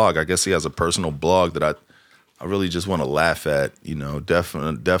 His blog. I guess he has a personal blog that I really just want to laugh at. You know,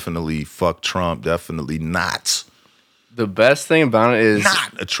 definitely fuck Trump. Definitely not. The best thing about it is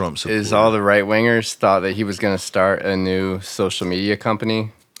not a Trump supporter. Is all the right wingers thought that he was going to start a new social media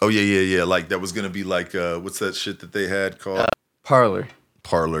company. Oh yeah. Like that was going to be like what's that shit that they had called? Parler.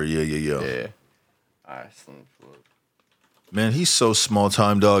 Yeah. All right, so let me pull up. Man, he's so small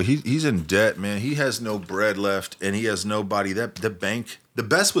time, dog. He's in debt, man. He has no bread left, and he has nobody. The bank. The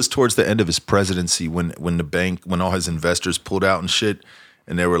best was towards the end of his presidency when all his investors pulled out and shit.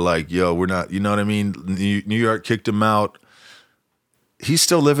 And they were like, yo, we're not, you know what I mean? New York kicked him out. He's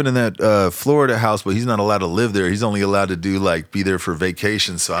still living in that Florida house, but he's not allowed to live there. He's only allowed to be there for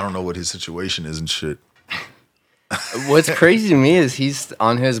vacation. So I don't know what his situation is and shit. What's crazy to me is he's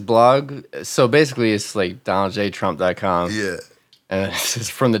on his blog. So basically it's like DonaldJTrump.com. Yeah. And it's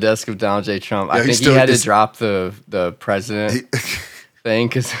from the desk of Donald J. Trump. I think he had to drop the president thing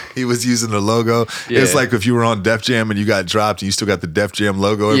because he was using the logo. Yeah. It's like if you were on Def Jam and you got dropped and you still got the Def Jam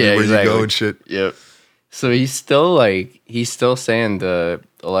logo everywhere you go and shit. Yep. So he's still saying the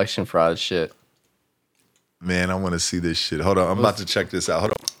election fraud shit. Man, I want to see this shit. Hold on. I'm about to check this out.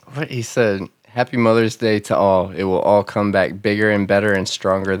 Hold on. What he said, Happy Mother's Day to all. It will all come back bigger and better and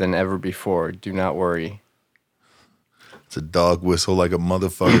stronger than ever before. Do not worry. It's a dog whistle like a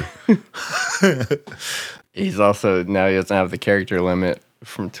motherfucker. He doesn't have the character limit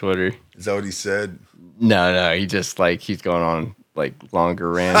from Twitter. Is that what he said? No, he just he's going on longer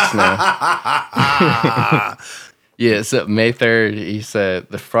rants now. Yeah, so May 3rd, he said,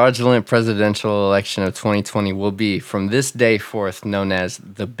 the fraudulent presidential election of 2020 will be, from this day forth, known as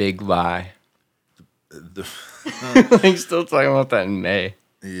the Big Lie. He's still talking about that in May.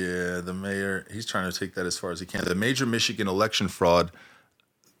 Yeah, the mayor, he's trying to take that as far as he can. The major Michigan election fraud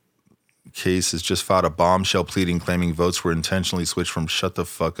case has just filed a bombshell pleading claiming votes were intentionally switched from shut the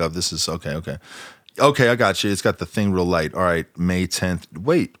fuck up. This is okay. Okay, I got you. It's got the thing real light. All right, May 10th.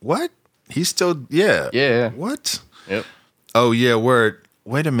 Wait, what? He's still, yeah. Yeah. What? Yep. Oh, yeah, word.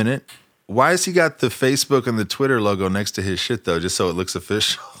 Wait a minute. Why has he got the Facebook and the Twitter logo next to his shit, though, just so it looks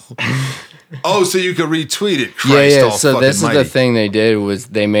official? Oh, so you can retweet it. Christ, yeah. So this is mighty. the thing they did was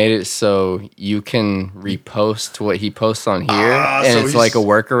they made it so you can repost what he posts on here, and so it's like a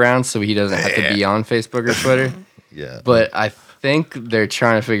workaround, so he doesn't have to be on Facebook or Twitter. Yeah. But I think they're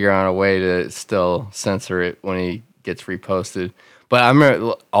trying to figure out a way to still censor it when he gets reposted. But I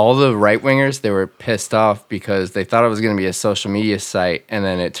remember all the right wingers, they were pissed off because they thought it was going to be a social media site, and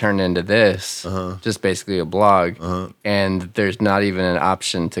then it turned into this, just basically a blog, and there's not even an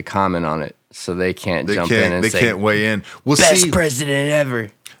option to comment on it, so they can't jump in and say, they can't weigh in. Well, best president ever.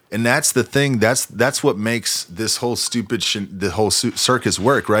 And that's the thing. That's what makes this whole the whole circus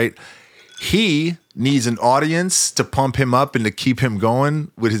work, right? He needs an audience to pump him up and to keep him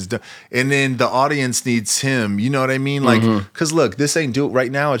going with his, and then the audience needs him. You know what I mean? Like, because look, this ain't do it right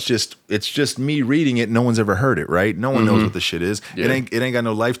now. It's just me reading it. No one's ever heard it, right? No one knows what the shit is. Yeah. It ain't got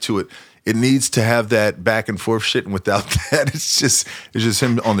no life to it. It needs to have that back and forth shit, and without that, it's just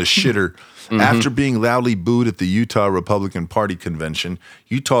him on the shitter. After being loudly booed at the Utah Republican Party convention,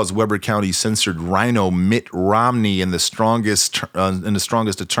 Utah's Weber County censored Rhino Mitt Romney in the strongest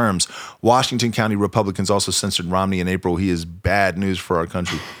of terms. Washington County Republicans also censored Romney in April. He is bad news for our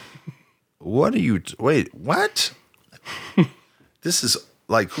country. Wait, what? This is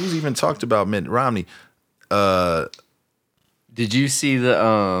like, who's even talked about Mitt Romney? Did you see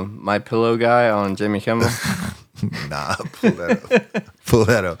the My Pillow guy on Jimmy Kimmel? Nah, pull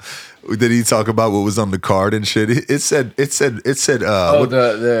that up. Did he talk about what was on the card and shit? It said the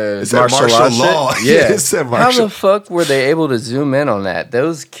martial law. Shit? Yeah. It said How martial. the fuck were they able to zoom in on that?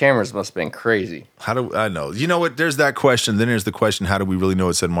 Those cameras must have been crazy. How do I know? You know what? There's that question. Then there's the question: how do we really know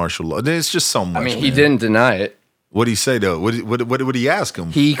it said martial law? It's just so much. I mean, he man. didn't deny it. What did he say though? What did he ask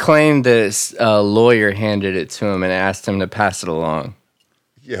him? He claimed that a lawyer handed it to him and asked him to pass it along,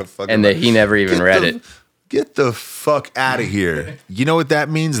 Yeah, and that he never even read it. Get the fuck out of here. You know what that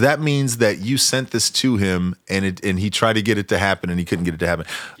means? That means that you sent this to him and he tried to get it to happen and he couldn't get it to happen.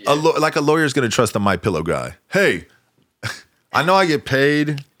 Yeah. Like a lawyer's going to trust a My Pillow guy. Hey, I know I get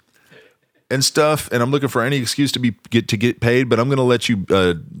paid and stuff and I'm looking for any excuse to get paid, but I'm going to let you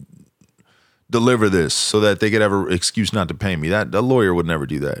deliver this so that they could have an excuse not to pay me. That a lawyer would never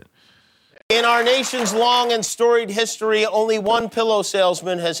do that. In our nation's long and storied history, only one pillow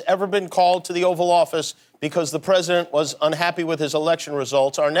salesman has ever been called to the Oval Office because the president was unhappy with his election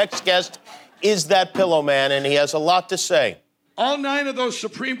results. Our next guest is that pillow man, and he has a lot to say. All 9 of those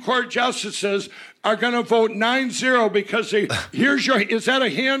Supreme Court justices are going to vote 9-0 because is that a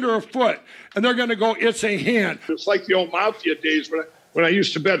hand or a foot? And they're going to go, it's a hand. It's like the old Mafia days when I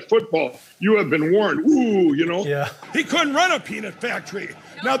used to bet football. You have been warned. Ooh, you know? Yeah. He couldn't run a peanut factory.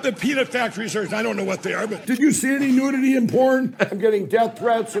 Not that peanut factories are, I don't know what they are, but did you see any nudity in porn? I'm getting death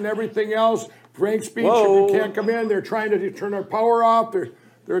threats and everything else. Frank speech, if you can't come in, they're trying to turn our power off.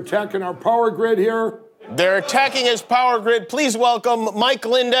 They're attacking our power grid here. They're attacking his power grid. Please welcome Mike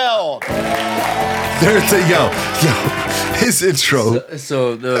Lindell. There's yo, his intro.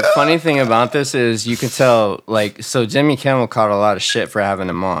 So the funny thing about this is you can tell, so Jimmy Kimmel caught a lot of shit for having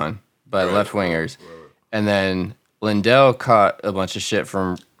him on by left-wingers. And then Lindell caught a bunch of shit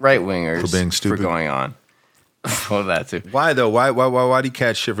from right-wingers for being stupid, for going on. Well, that too. Why though? Why did he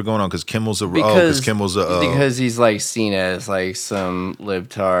catch shit for going on? Because Kimmel's because he's seen as some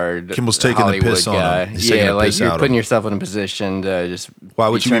libtard. Kimmel's taking Hollywood the piss guy. on him. He's you're putting yourself in a position to just why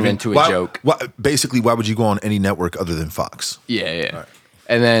would you turn into a joke. Basically, why would you go on any network other than Fox? Yeah. Right.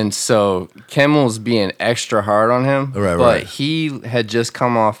 And then so Kimmel's being extra hard on him, but he had just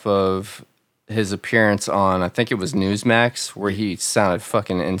come off of his appearance on, I think it was Newsmax, where he sounded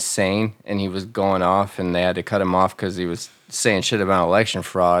fucking insane and he was going off and they had to cut him off because he was saying shit about election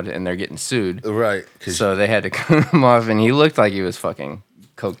fraud and they're getting sued. Right. So they had to cut him off and he looked like he was fucking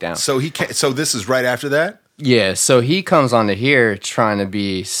coked down. So so this is right after that? Yeah. So he comes onto here trying to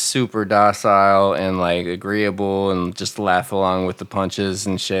be super docile and agreeable and just laugh along with the punches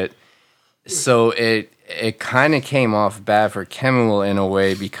and shit. So it kind of came off bad for Kimmel in a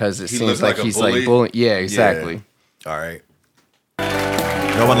way because it seems like he's bullying. Yeah, exactly. Yeah. All right.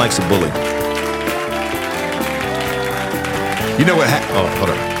 No one likes a bully. You know what?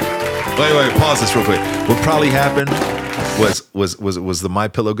 Hold on. Wait. Pause this real quick. What probably happened was the My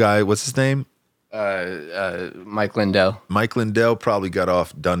Pillow guy. What's his name? Mike Lindell. Mike Lindell probably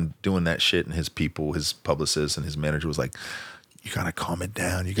got done doing that shit, and his people, his publicist, and his manager was like, you gotta calm it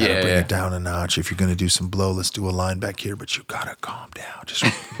down. You gotta bring it down a notch. If you're gonna do some blow, let's do a line back here. But you gotta calm down. Just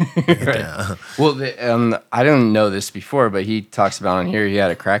bring it down. Well, I didn't know this before, but he talks about on here he had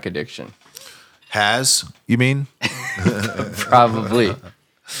a crack addiction. You mean? Probably. Well,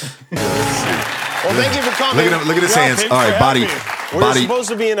 thank you for coming. Look at his hands. All right, body. We're supposed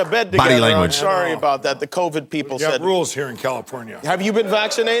to be in a bed together. Body language. I'm sorry about that. The COVID people we got said rules here in California. Have you been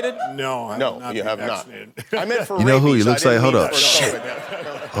vaccinated? No, you have vaccinated. not. I meant for you know who he looks like? Hold up. Shit.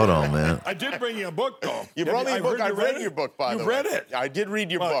 Hold on, man. I did bring you a book, though. You brought me a book. I read your book, by the way. You read it. I did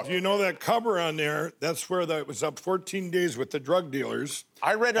read your book. Do you know that cover on there? That's where it was up 14 days with the drug dealers.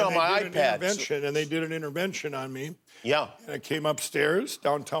 I read it on my iPad. And they did an intervention on me. Yeah. And I came upstairs,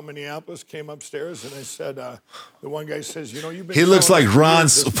 downtown Minneapolis, came upstairs, and I said, the one guy says, you've been... He looks like Ron...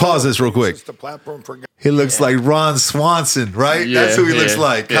 Pause this real quick. The platform for... He looks like Ron Swanson, right? Yeah, that's who he looks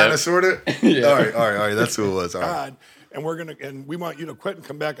like. Kind of, sort of? Yeah. All right. That's who it was. All right. And we want you to quit and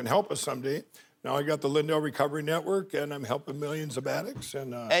come back and help us someday. Now I got the Lindell Recovery Network, and I'm helping millions of addicts.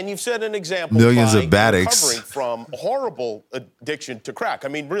 And you've set an example millions by of addicts recovering from a horrible addiction to crack. I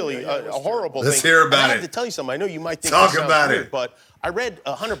mean, really, a horrible Let's thing. hear about I it. have to tell you something. I know you might think Talk this sounds about weird, it. but I read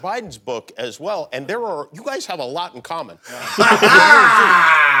Hunter Biden's book as well, and you guys have a lot in common.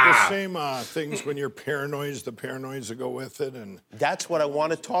 The same things when you're paranoid, the paranoids that go with it, and that's what I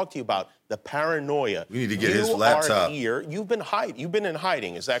want to talk to you about. The paranoia. We need to get his laptop. Here. You've been in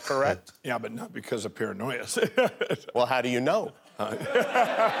hiding. Is that correct? Yeah, but not because of paranoia. Well, how do you know?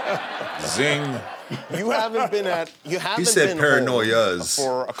 Zing. You haven't been at. You haven't. He said been home paranoias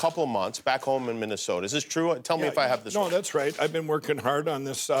for a couple of months back home in Minnesota. Is this true? Tell me if I have this. No, right. that's right. I've been working hard on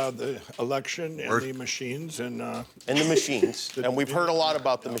this, the election and the machines and the machines, and we've heard a lot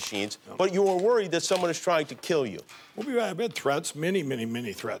about the machines. But you were worried that someone is trying to kill you. Well, I've had threats, many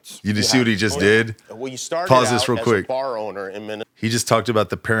threats. You see what he just did? Well, you started Pause out this real as quick. a bar owner in Minnesota. He just talked about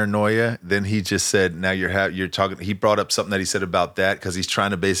the paranoia. Then he just said, "Now you're talking." He brought up something that he said about that because he's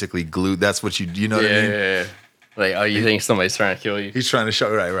trying to basically glue. That's what you know what I mean? Yeah. Like, oh, you think somebody's trying to kill you? He's trying to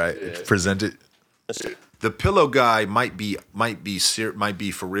show right. Yeah. Present it. The pillow guy might be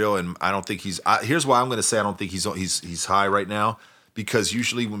for real, and I don't think he's. Here's why I'm going to say I don't think he's high right now, because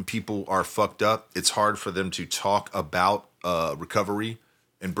usually when people are fucked up, it's hard for them to talk about recovery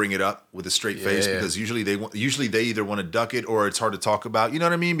and bring it up with a straight face, because usually they either want to duck it or it's hard to talk about. You know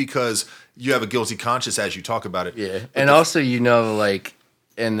what I mean? Because you have a guilty conscience as you talk about it. Yeah, and also like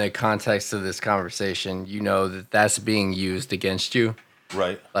in the context of this conversation, that's being used against you.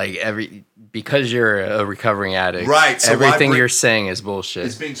 Right. Like because you're a recovering addict. Right. So everything you're saying is bullshit.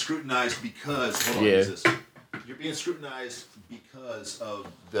 It's being scrutinized because you're being scrutinized because of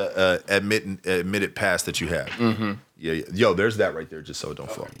the admitted past that you have. Mm-hmm. Yeah. Yo, there's that right there, just so it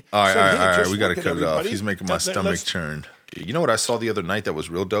don't fall. All right. We got to cut it off. He's making my stomach churn. You know what I saw the other night that was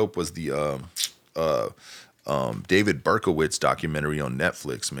real dope was the David Berkowitz documentary on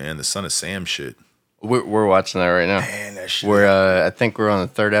Netflix, man. The Son of Sam shit. We're watching that right now. Man, that shit. I think we're on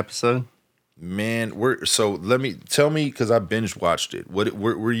the 3rd episode. Man, tell me because I binge watched it.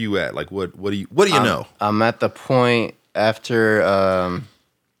 Where are you at? Like what do you know? I'm at the point after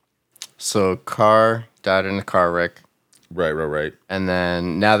so Carr died in a car wreck. Right. And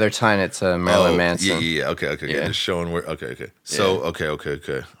then now they're tying it to Marilyn Manson. Yeah. Okay. Yeah. Just showing where. Okay. So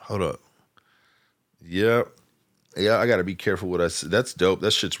okay. Hold up. Yeah. I got to be careful what I say. That's dope.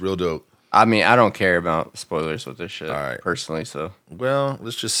 That shit's real dope. I mean, I don't care about spoilers with this shit, All right. personally. So, well,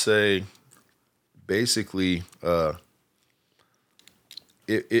 let's just say, basically,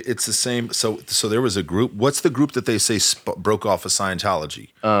 it's the same. So there was a group. What's the group that they say broke off of Scientology?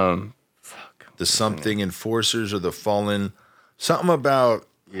 The something enforcers or the fallen, something about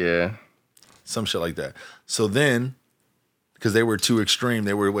some shit like that. So then, because they were too extreme,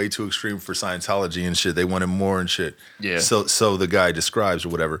 they were way too extreme for Scientology and shit. They wanted more and shit. Yeah. So the guy describes or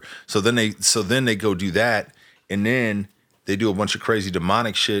whatever. So then they go do that, and then they do a bunch of crazy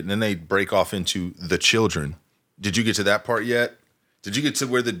demonic shit, and then they break off into the children. Did you get to that part yet? Did you get to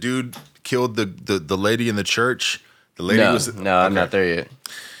where the dude killed the lady in the church? The lady I'm not there yet.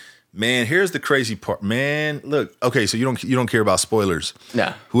 Man, here's the crazy part. Man, look. Okay, so you don't care about spoilers.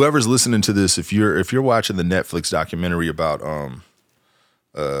 No. Whoever's listening to this, if you're watching the Netflix documentary about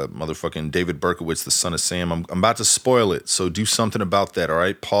motherfucking David Berkowitz, the Son of Sam, I'm about to spoil it. So do something about that. All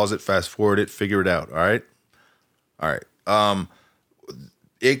right, pause it, fast forward it, figure it out. All right.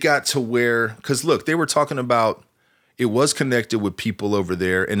 It got to where, because look, they were talking about. It was connected with people over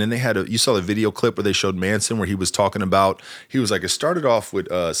there, and then they had you saw the video clip where they showed Manson, where he was talking about, he was like, it started off with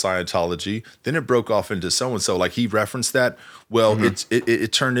Scientology, then it broke off into so and so, like he referenced that. Well,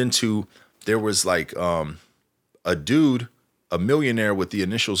 it turned into, there was like a dude, a millionaire with the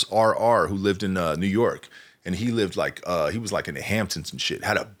initials RR, who lived in New York, and he lived like he was like in the Hamptons and shit,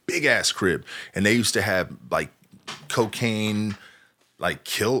 had a big ass crib, and they used to have like cocaine.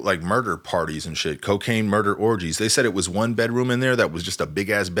 Like murder parties and shit, cocaine murder orgies. They said it was one bedroom in there that was just a big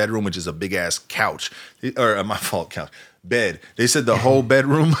ass bedroom, which is a big ass couch, or my fault, couch, bed. They said the whole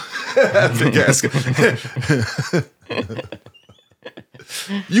bedroom, big ass.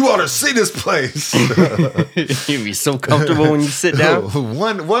 You ought to see this place. You'd be so comfortable when you sit down.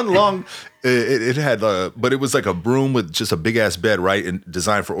 One long. It had, but it was like a room with just a big ass bed, right, and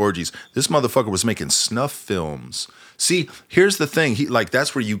designed for orgies. This motherfucker was making snuff films. See, here's the thing.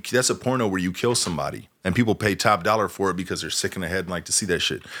 That's a porno where you kill somebody and people pay top dollar for it because they're sick in the head and like to see that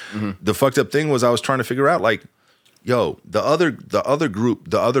shit. Mm-hmm. The fucked up thing was I was trying to figure out, like, yo, the other group,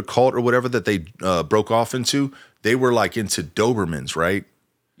 the other cult or whatever that they broke off into, they were like into Dobermans, right?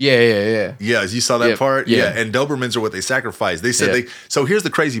 Yeah. Yeah, you saw that part? Yeah. And Dobermans are what they sacrificed. They said so here's the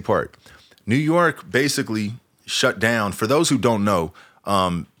crazy part. New York basically shut down. For those who don't know,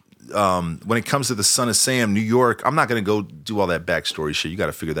 when it comes to the Son of Sam, New York, I'm not going to go do all that backstory shit. You got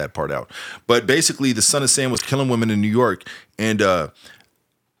to figure that part out. But basically, the Son of Sam was killing women in New York, and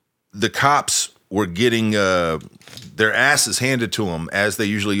the cops were getting their asses handed to them, as they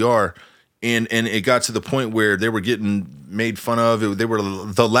usually are. And it got to the point where they were getting made fun of. They were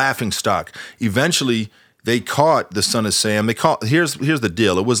the laughing stock. Eventually, they caught the Son of Sam. Here's the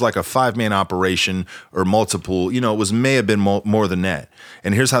deal. It was like a 5-man operation or multiple. It may have been more than that.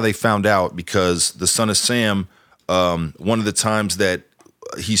 And here's how they found out, because the Son of Sam, one of the times that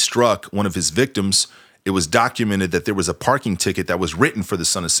he struck one of his victims, it was documented that there was a parking ticket that was written for the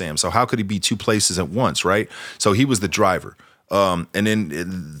Son of Sam. So how could he be two places at once, right? So he was the driver. And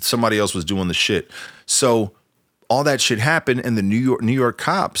then somebody else was doing the shit. So all that shit happened, and the New York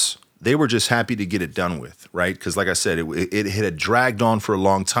cops, they were just happy to get it done with, right? Because like I said, it had dragged on for a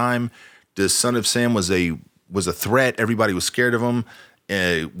long time. The Son of Sam was a threat. Everybody was scared of him.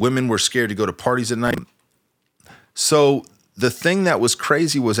 Women were scared to go to parties at night. So the thing that was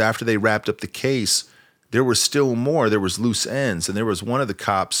crazy was, after they wrapped up the case, there was still more. There was loose ends. And there was one of the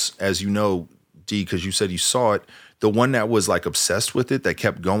cops, as you know, D, because you said you saw it, the one that was like obsessed with it, that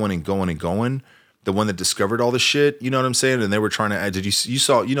kept going and going and going, the one that discovered all the shit, you know what I'm saying? And they were trying to, you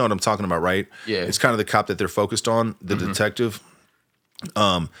saw, you know what I'm talking about, right? Yeah. It's kind of the cop that they're focused on, the detective.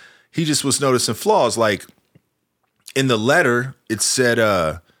 He just was noticing flaws. Like, in the letter, it said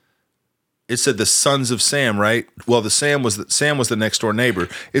the Sons of Sam, right? Well, Sam was the next door neighbor.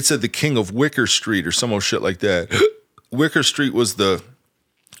 It said the King of Wicker Street or some old shit like that. Wicker Street was the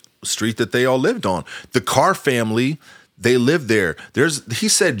street that they all lived on. The Carr family, they lived there. He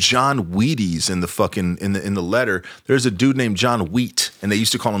said John Wheaties in the fucking in the letter. There's a dude named John Wheat, and they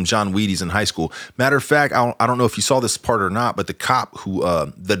used to call him John Wheaties in high school. Matter of fact, I don't know if you saw this part or not, but the cop who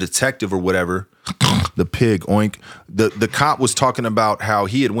the detective or whatever, the pig, oink, the cop was talking about how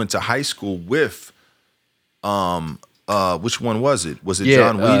he had went to high school with which one was it? Was it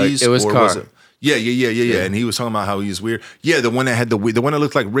John Wheaties? It was or Carr. was it? Yeah. And he was talking about how he was weird. Yeah, the one that had the one that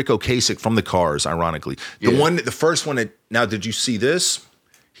looked like Rick Ocasek from the Cars, ironically. The first one that, now did you see this?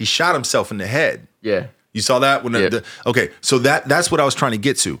 He shot himself in the head. Yeah. You saw that? Okay, so that's what I was trying to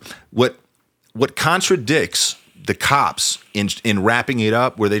get to. What contradicts the cops in wrapping it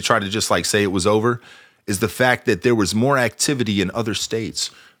up, where they try to just like say it was over, is the fact that there was more activity in other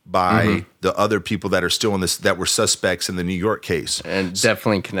states by the other people that are still in this, that were suspects in the New York case. And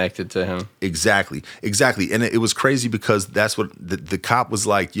definitely connected to him. Exactly. And it was crazy, because that's what the cop was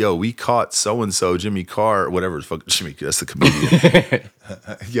like, yo, we caught so-and-so, Jimmy Carr, or whatever the fuck, Jimmy, that's the comedian.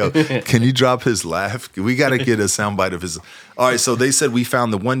 Yo, can you drop his laugh? We got to get a soundbite of his. All right, so they said we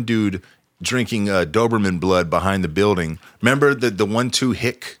found the one dude drinking Doberman blood behind the building. Remember the 1-2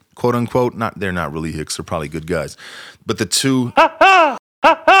 hick, quote unquote? They're not really hicks, they're probably good guys. But the two...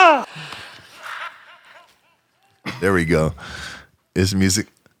 There we go. It's music.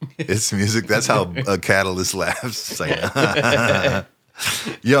 That's how a catalyst laughs. It's like,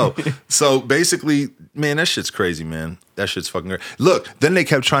 yo. So basically, man, that shit's crazy, man. That shit's fucking great. Look, then they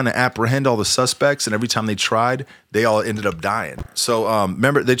kept trying to apprehend all the suspects, and every time they tried, they all ended up dying. So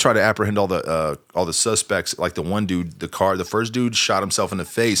remember, they tried to apprehend all the suspects. Like the one dude, the first dude shot himself in the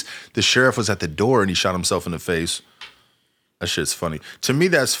face. The sheriff was at the door, and he shot himself in the face. That shit's funny. To me,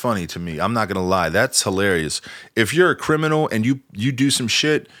 that's funny to me. I'm not going to lie. That's hilarious. If you're a criminal and you do some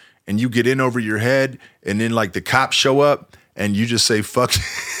shit and you get in over your head, and then like the cops show up and you just say, fuck.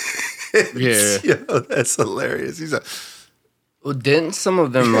 Yeah. Yo, that's hilarious. He's like, Well, didn't some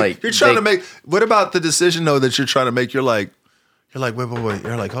of them like... you're trying to make... What about the decision, though, that you're trying to make? You're like, wait.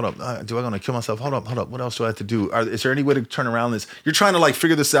 You're like, hold up. Do I want to kill myself? Hold up. What else do I have to do? Is there any way to turn around this? You're trying to like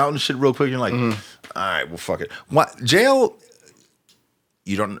figure this out and shit real quick. You're like, all right, well, fuck it. What jail?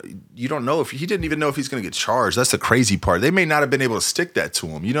 You don't know if he didn't even know if he's going to get charged. That's the crazy part. They may not have been able to stick that to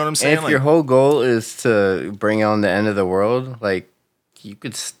him. You know what I'm saying? And if your whole goal is to bring on the end of the world, like you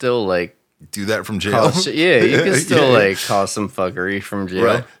could still like do that from jail. You could still like cause some fuckery from jail.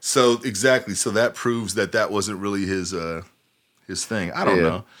 Right. So exactly. So that proves that wasn't really his thing. I don't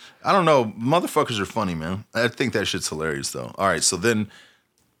know. Motherfuckers are funny, man. I think that shit's hilarious, though. All right. So then,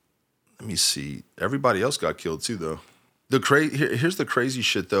 let me see. Everybody else got killed too, though. Here's the crazy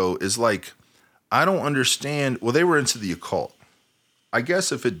shit, though, is like, I don't understand. Well, they were into the occult. I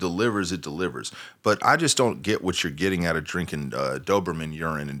guess if it delivers, it delivers. But I just don't get what you're getting out of drinking Doberman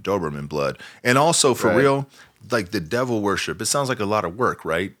urine and Doberman blood. And also, for real, like the devil worship, it sounds like a lot of work,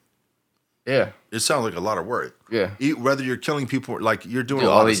 right? Yeah. It sounds like a lot of work. Yeah. Whether you're killing people, like you're doing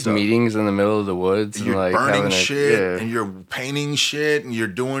all these meetings in the middle of the woods. And you're like burning shit, and you're painting shit, and you're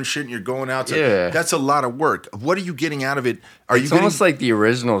doing shit, and you're going out to... That's a lot of work. What are you getting out of it? It's almost like the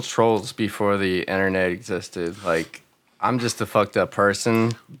original Trolls before the internet existed. Like, I'm just a fucked up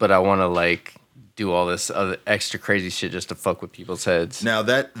person, but I want to like do all this other extra crazy shit just to fuck with people's heads. Now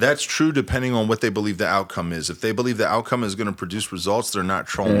that's true depending on what they believe the outcome is. If they believe the outcome is going to produce results, they're not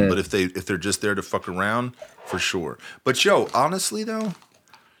trolling. But if they're just there to fuck around, for sure. But yo, honestly though,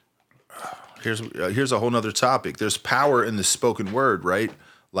 here's a whole nother topic. There's power in the spoken word, right?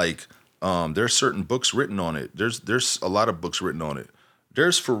 Like there's certain books written on it. There's a lot of books written on it.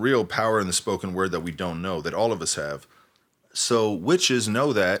 There's for real power in the spoken word that we don't know, that all of us have. So witches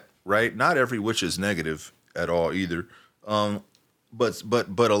know that, right? Not every witch is negative at all either. But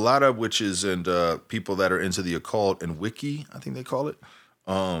a lot of witches and people that are into the occult and Wicca, I think they call it.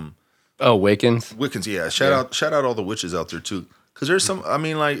 Wiccans. Wiccans, yeah. Shout out all the witches out there too. Because there's some, I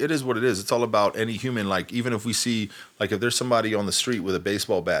mean, like, it is what it is. It's all about any human. Like, even if we see, like, if there's somebody on the street with a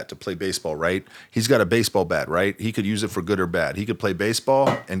baseball bat to play baseball, right? He's got a baseball bat, right? He could use it for good or bad. He could play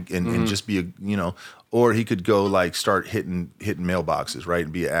baseball and just be or he could go, like, start hitting mailboxes, right?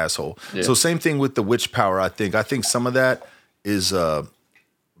 And be an asshole. Yeah. So same thing with the witch power, I think. I think some of that is, I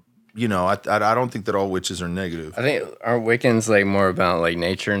don't think that all witches are negative. I think, are Wiccans, like, more about, like,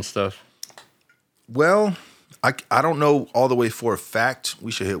 nature and stuff? Well, I don't know all the way for a fact.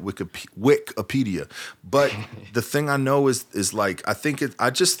 We should hit Wikipedia. But the thing I know is like, I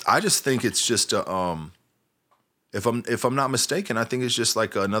just think it's just if I'm not mistaken, I think it's just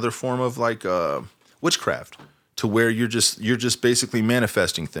like another form of like witchcraft, to where you're just basically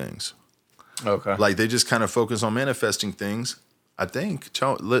manifesting things. Okay. Like they just kind of focus on manifesting things. I think.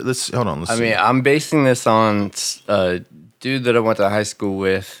 Let's hold on. Let's see. I'm basing this on a dude that I went to high school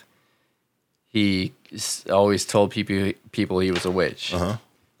with. He always told people he was a witch,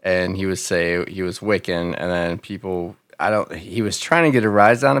 and he would say he was Wiccan, and then people, he was trying to get a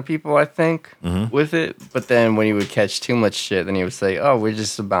rise out of people, I think, with it. But then when he would catch too much shit, then he would say, "Oh, we're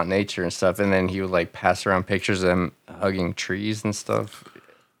just about nature and stuff," and then he would like pass around pictures of him hugging trees and stuff.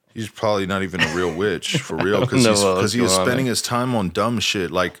 He's probably not even a real witch for real, because he was spending his time on dumb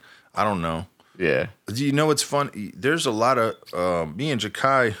shit. Like, I don't know. Yeah. Do you know what's funny? There's a lot of me and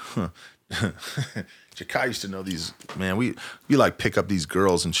Jakai. Jakai used to know these, man, we like pick up these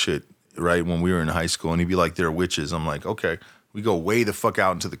girls and shit, right, when we were in high school, and he'd be like, they're witches. I'm like, okay. We go way the fuck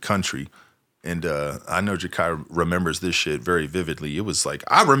out into the country, and I know Jakai remembers this shit very vividly. It was like,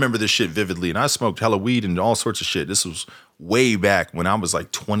 I remember this shit vividly, and I smoked hella weed and all sorts of shit. This was way back when I was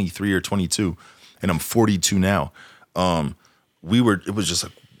like 23 or 22, and I'm 42 now. It was just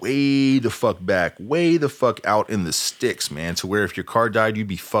like way the fuck out in the sticks, man, to where if your car died, you'd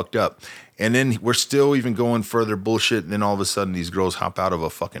be fucked up. And then we're still even going further bullshit, and then all of a sudden these girls hop out of a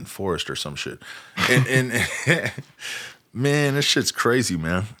fucking forest or some shit. And man, this shit's crazy,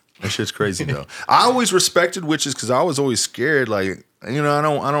 man. That shit's crazy though. I always respected witches because I was always scared. Like, I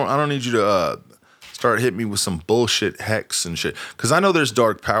don't need you to start hitting me with some bullshit hex and shit. Because I know there's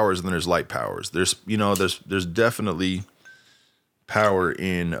dark powers and then there's light powers. There's definitely power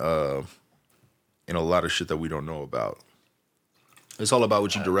in a lot of shit that we don't know about. It's all about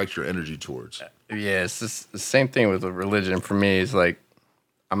what you direct your energy towards. Yeah, it's the same thing with religion for me. It's like,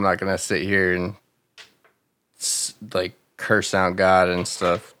 I'm not going to sit here and like curse out God and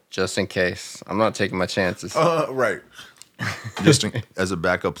stuff just in case. I'm not taking my chances. Right. Just as a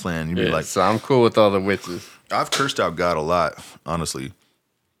backup plan. You'd be like, so I'm cool with all the witches. I've cursed out God a lot, honestly.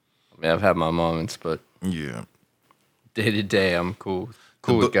 I mean, I've had my moments, but yeah, day to day, I'm cool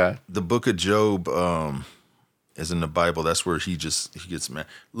with God. The book of Job is in the Bible. That's where he gets mad.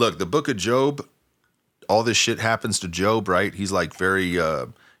 Look, the book of Job, all this shit happens to Job, right? He's like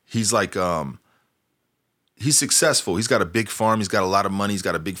he's successful. He's got a big farm. He's got a lot of money. He's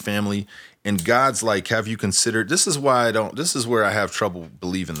got a big family. And God's like, have you considered, this is where I have trouble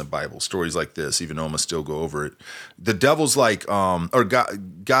believing the Bible, stories like this, even though I'm gonna still go over it. The devil's like,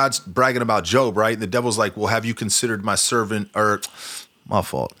 God's bragging about Job, right? And the devil's like, well, have you considered my servant, or my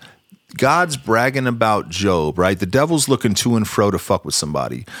fault. God's bragging about Job, right? The devil's looking to and fro to fuck with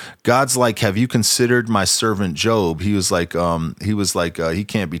somebody. God's like, have you considered my servant Job? He was like, he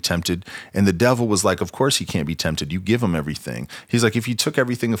can't be tempted. And the devil was like, of course he can't be tempted. You give him everything. He's like, if you took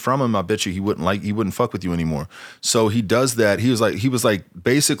everything from him, I bet you he wouldn't fuck with you anymore. So he does that. He was like,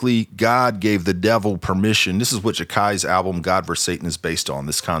 basically God gave the devil permission. This is what Jakai's album, God vs. Satan, is based on,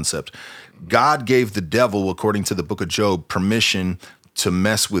 this concept. God gave the devil, according to the book of Job, permission to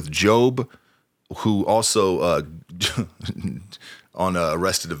mess with Job, who also on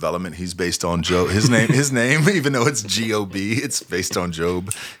Arrested Development, he's based on Job. His name, even though it's G-O-B, it's based on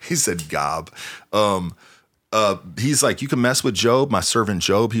Job. He said Gob. he's like, you can mess with Job, my servant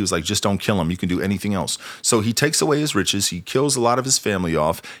Job. He was like, just don't kill him. You can do anything else. So he takes away his riches. He kills a lot of his family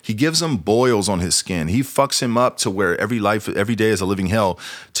off. He gives him boils on his skin. He fucks him up to where every day is a living hell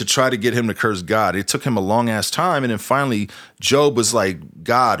to try to get him to curse God. It took him a long ass time. And then finally, Job was like,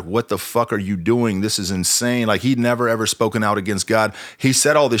 God, what the fuck are you doing? This is insane. Like, he'd never ever spoken out against God. He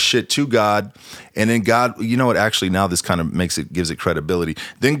said all this shit to God. And then God, you know what? Actually, now this kind of gives it credibility.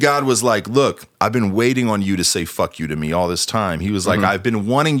 Then God was like, look, I've been waiting on you to say fuck you to me all this time. He was like, I've been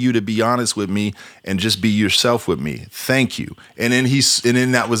wanting you to be honest with me and just be yourself with me. Thank you. And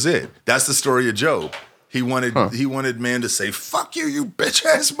then that was it. That's the story of Job. He wanted man to say, fuck you, you bitch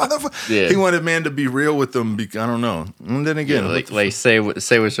ass motherfucker. Yeah. He wanted man to be real with them. I don't know. And then again, say what's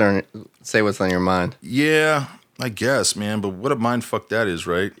on your mind. Yeah, I guess, man. But what a mind fuck that is,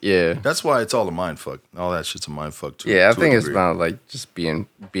 right? Yeah. That's why it's all a mind fuck. All that shit's a mind fuck too. Yeah, I think it's about like just being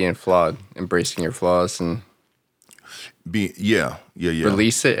flawed, embracing your flaws and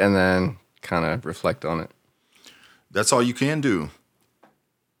release it and then kind of reflect on it. That's all you can do.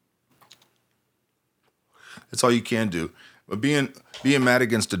 That's all you can do. But being mad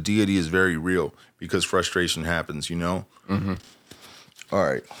against a deity is very real because frustration happens, you know? Mm-hmm. All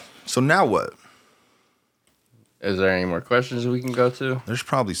right. So now what? Is there any more questions we can go to? There's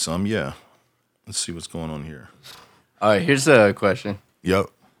probably some, yeah. Let's see what's going on here. All right, here's a question. Yep.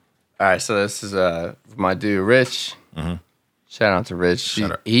 All right, so this is my dude, Rich. Mm-hmm. Shout out to Rich.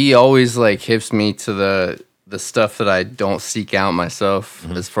 He always like hips me to the stuff that I don't seek out myself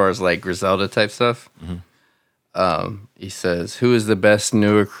as far as like Griselda type stuff. Mm-hmm. He says, who is the best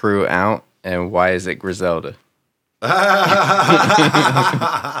newer crew out and why is it Griselda? He's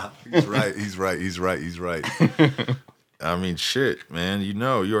right. I mean, shit, man, you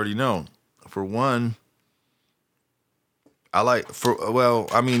already know. For one,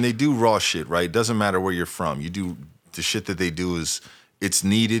 they do raw shit, right? Doesn't matter where you're from. You do the shit that they do it's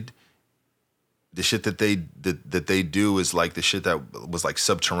needed. The shit that they do is like the shit that was like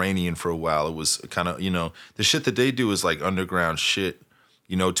subterranean for a while. It was kind of, the shit that they do is like underground shit,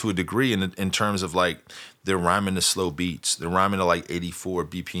 to a degree in terms of like they're rhyming to slow beats. They're rhyming to like 84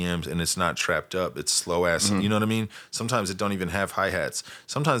 BPMs and it's not trapped up. It's slow ass, you know what I mean? Sometimes it don't even have hi-hats.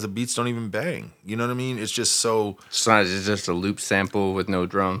 Sometimes the beats don't even bang. You know what I mean? It's just so... Sometimes it's just a loop sample with no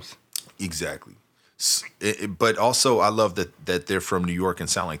drums. Exactly. But also I love that they're from New York and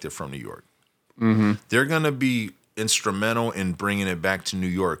sound like they're from New York. Mm-hmm. They're going to be instrumental in bringing it back to New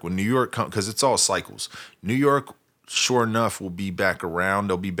York. When New York comes, because it's all cycles. New York, sure enough, will be back around.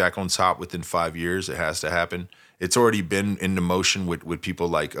 They'll be back on top within 5 years. It has to happen. It's already been in the motion with people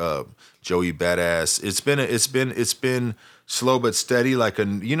like Joey Badass. It's been slow but steady, like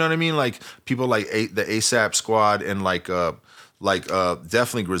you know what I mean? Like people like the ASAP Squad and like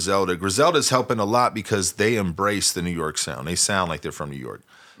definitely Griselda. Griselda's helping a lot because they embrace the New York sound. They sound like they're from New York.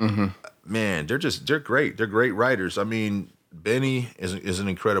 Mm-hmm. Man, they're great. They're great writers. I mean, Benny is an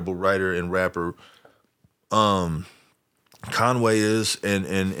incredible writer and rapper. Conway is, and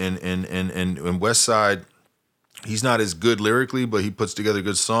Westside, he's not as good lyrically, but he puts together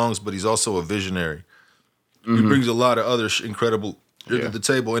good songs. But he's also a visionary. Mm-hmm. He brings a lot of other incredible to the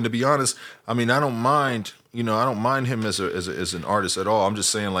table. And to be honest, I mean, I don't mind him as an artist at all. I'm just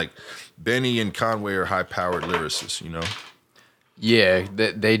saying, like, Benny and Conway are high powered lyricists. Yeah,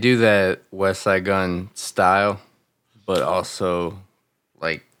 they do that Westside Gun style, but also,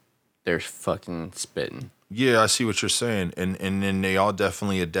 like, they're fucking spitting. Yeah, I see what you're saying. And then they all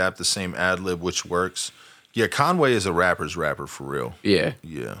definitely adapt the same ad-lib, which works. Yeah, Conway is a rapper's rapper for real. Yeah.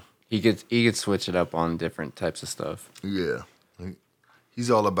 Yeah. He could switch it up on different types of stuff. Yeah.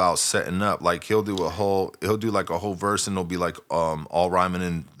 He's all about setting up. Like he'll do like a whole verse and it'll be like all rhyming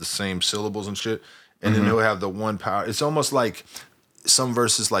in the same syllables and shit. And then he'll have the one power. It's almost like some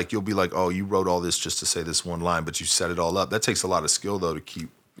verses, like you'll be like, oh, you wrote all this just to say this one line, but you set it all up. That takes a lot of skill though to keep.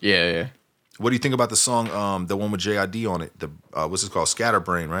 Yeah. What do you think about the song, the one with JID on it? What's it called?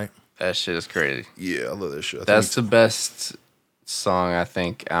 Scatterbrain, right? That shit is crazy. Yeah, I love that shit. That's the best song I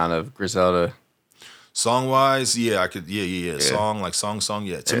think out of Griselda. Song wise, yeah, I could, yeah. Song,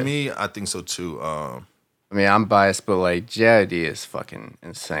 yeah. To me, I think so too. I mean, I'm biased, but like JID is fucking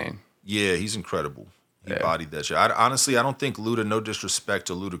insane. Yeah, he's incredible. He bodied that shit. Honestly, I don't think Luda, no disrespect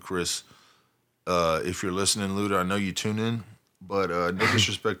to Ludacris. If you're listening, Luda, I know you tune in, but no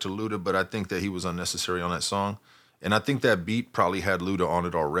disrespect to Luda, but I think that he was unnecessary on that song. And I think that beat probably had Luda on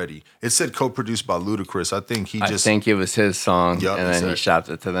it already. It said co-produced by Ludacris. I think it was his song, and then he shopped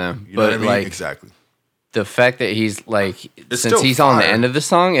it to them. You know what I mean? Like, exactly. The fact that he's like, since he's on the end of the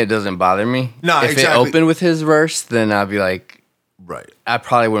song, it doesn't bother me. No, if it opened with his verse, then I'd be like, Right. I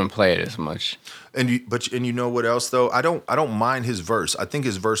probably wouldn't play it as much. And you know what else though? I don't mind his verse. I think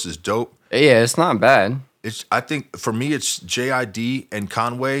his verse is dope. Yeah, it's not bad. I think for me it's JID and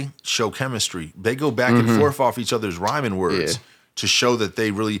Conway show chemistry. They go back and forth off each other's rhyming words to show that they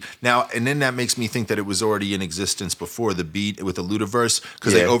really now. And then that makes me think that it was already in existence before the beat with the Ludaverse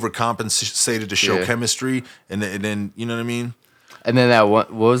because they overcompensated to show chemistry. And then you know what I mean. And then that one,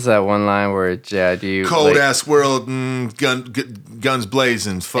 what was that one line where JID cold ass world, guns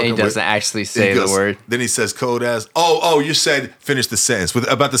blazing. And he doesn't actually say the word. Then he says cold ass. Oh, you said finish the sentence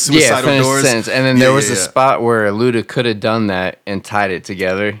about the suicidal finish doors. The sentence. And then there was a spot where Luda could have done that and tied it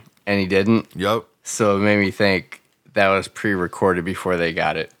together, and he didn't. Yep. So it made me think that was pre-recorded before they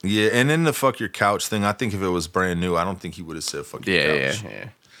got it. Yeah, and then the fuck your couch thing. I think if it was brand new, I don't think he would have said fuck your couch. Yeah.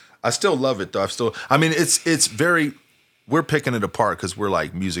 I still love it though. I mean, it's very. We're picking it apart because we're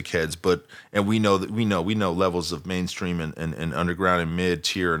like music heads, and we know levels of mainstream and underground and mid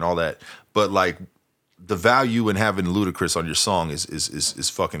tier and all that. But like the value in having Ludacris on your song is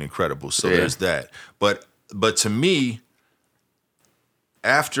fucking incredible. So there's that. But to me,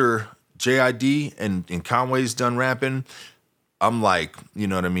 after JID and Conway's done rapping, I'm like, you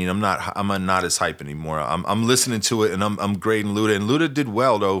know what I mean? I'm not as hype anymore. I'm listening to it and I'm grading Luda. And Luda did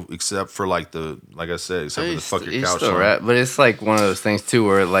well though, except for like I said, except for the fuck your couch song. Rap, but it's like one of those things too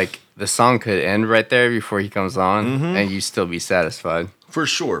where like the song could end right there before he comes on and you still be satisfied. For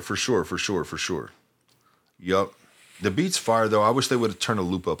sure. Yup. The beat's fire though. I wish they would have turned the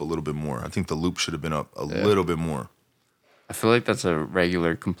loop up a little bit more. I think the loop should have been up a little bit more. I feel like that's a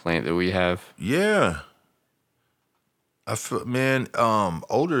regular complaint that we have. Yeah. I feel, man,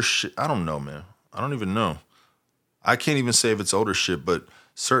 older shit, I don't know, man. I don't even know. I can't even say if it's older shit, but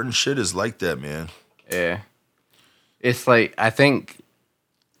certain shit is like that, man. Yeah. It's like, I think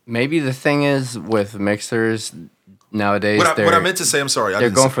maybe the thing is with mixers nowadays, what I meant to say, I'm sorry. They're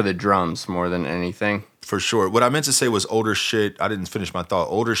going for the drums more than anything. For sure. What I meant to say was older shit. I didn't finish my thought.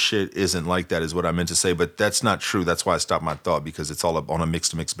 Older shit isn't like that is what I meant to say, but that's not true. That's why I stopped my thought because it's all up on a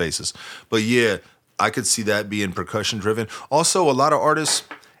mix-to-mix basis. But yeah, I could see that being percussion driven. Also, a lot of artists,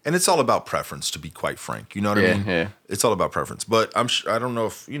 and it's all about preference, to be quite frank. You know what I mean? Yeah. It's all about preference. But I don't know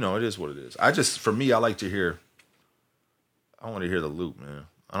if, it is what it is. For me, I want to hear the loop, man.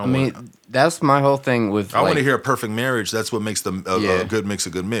 I mean, that's my whole thing with. I want to hear a perfect marriage. That's what makes a good mix a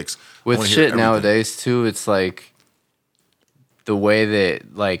good mix. With shit nowadays too, it's like the way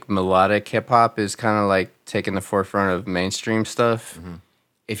that like melodic hip hop is kind of like taking the forefront of mainstream stuff. Mm-hmm.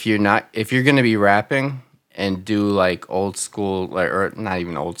 If you're gonna be rapping and do like old school, or not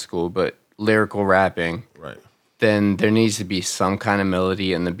even old school, but lyrical rapping, right? Then there needs to be some kind of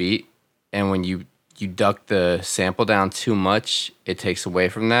melody in the beat, and when you duck the sample down too much, it takes away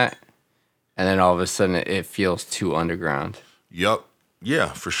from that, and then all of a sudden it feels too underground. Yup. Yeah,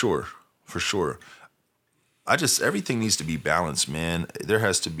 for sure. Everything needs to be balanced, man. There's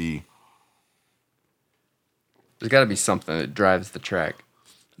got to be something that drives the track.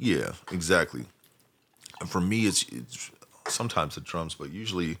 Yeah, exactly. And for me, it's sometimes the drums, but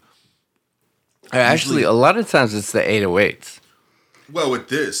usually a lot of times it's the 808s. Well, with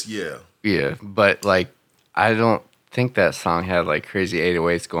this, yeah. Yeah, but like I don't think that song had like crazy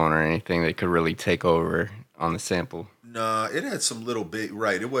 808s going or anything that could really take over on the sample. Nah, it had some little bit,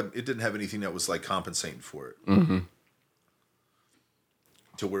 right. It didn't have anything that was like compensating for it. Mm-hmm.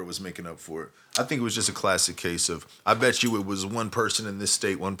 To where it was making up for it. I think it was just a classic case of, I bet you it was one person in this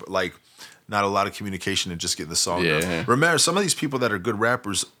state, not a lot of communication and just getting the song done. Remember, some of these people that are good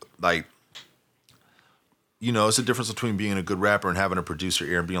rappers, like, it's a difference between being a good rapper and having a producer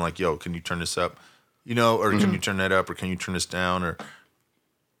ear and being like, yo, can you turn this up? Or can you turn that up? Or can you turn this down? Or,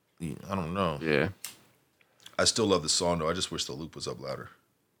 I don't know. Yeah. I still love the song, though. I just wish the loop was up louder.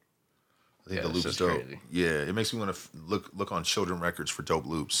 I think the loop's dope. Crazy. Yeah, it makes me want to look on Children Records for dope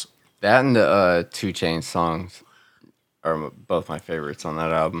loops. That and the 2 Chainz songs are both my favorites on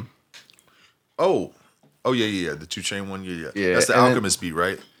that album. Oh yeah, the 2 Chainz one, yeah. That's the Alchemist beat,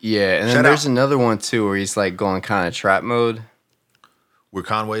 right? Yeah, and then there's another one too where he's like going kind of trap mode. Where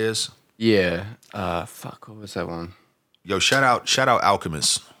Conway is? Yeah. What was that one? Yo, shout out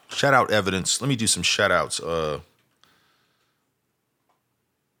Alchemist. Shout out Evidence. Let me do some shout outs.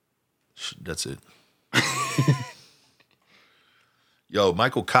 That's it. Yo,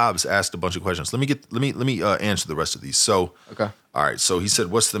 Michael Cobbs asked a bunch of questions. Let me answer the rest of these. So, okay. All right. So he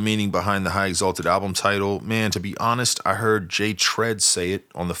said, "What's the meaning behind the High Exalted album title?" Man, to be honest, I heard Jay Tread say it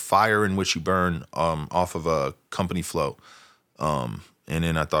on "The Fire in Which You Burn" off of a Company Flow, and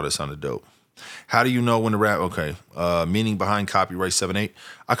then I thought it sounded dope. How do you know when to rap? Okay. Meaning behind copyright 7-8.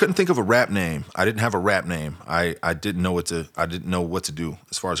 I couldn't think of a rap name. I didn't have a rap name. I didn't know what to do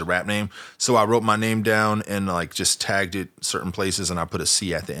as far as a rap name. So I wrote my name down and like just tagged it certain places and I put a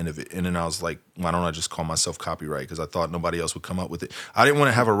C at the end of it. And then I was like, why don't I just call myself Copyright? Because I thought nobody else would come up with it. I didn't want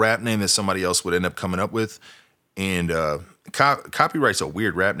to have a rap name that somebody else would end up coming up with. And Copyright's a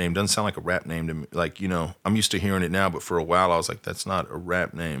weird rap name. Doesn't sound like a rap name to me. Like, you know, I'm used to hearing it now, but for a while I was like, that's not a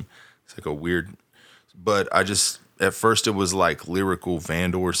rap name. It's like a weird, but I just, at first it was like Lyrical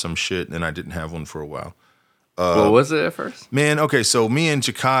Vandal or some shit, and I didn't have one for a while. What was it at first? Man, okay, so me and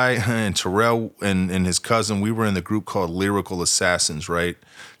Jakai and Terrell and his cousin, we were in the group called Lyrical Assassins, right?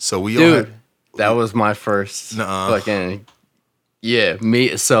 So we all had, that was my first fucking, yeah,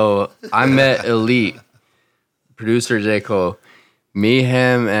 me. So I met Elite, producer J. Cole, me,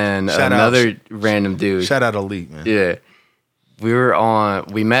 him, and another random dude. Shout out Elite, man. Yeah.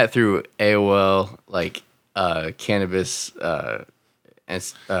 We met through AOL, like cannabis. I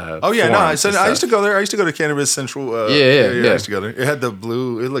used to go there. I used to go to Cannabis Central. I used to go there. It had the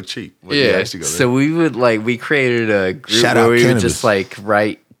blue. It looked cheap. But I used to go there. So we created a group where we would just like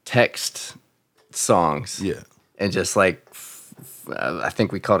write text songs. Yeah. And just like, I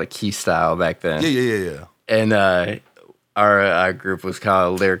think we called it key style back then. Yeah. And our group was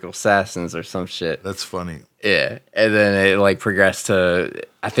called Lyrical Assassins or some shit. That's funny. Yeah, and then it like progressed to,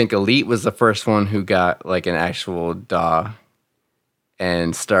 I think Elite was the first one who got like an actual DAW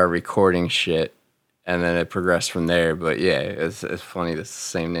and started recording shit, and then it progressed from there. But yeah, it's funny. That's the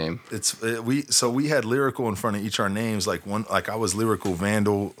same name. We had Lyrical in front of each our names. Like one, like I was Lyrical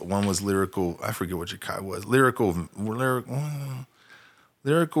Vandal. One was Lyrical. I forget what Jakai was. Lyrical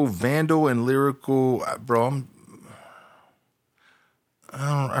Vandal and Lyrical. Bro,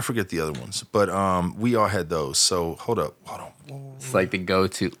 I forget the other ones, but we all had those. So hold on. It's like the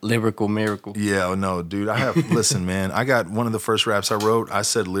go-to Lyrical Miracle. Yeah, no, dude. Listen, man. I got one of the first raps I wrote. I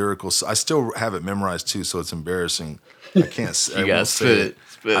said lyrical. I still have it memorized too, so it's embarrassing. I can't. You gotta spit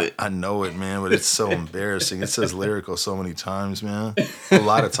it. I know it, man, but it's so embarrassing. It says lyrical so many times, man. A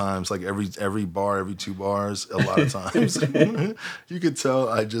lot of times, like every bar, every 2 bars, a lot of times. You could tell.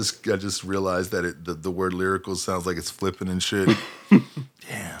 I just realized that the word lyrical sounds like it's flipping and shit.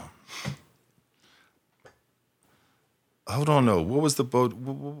 Damn. Hold on, no. What was the boat?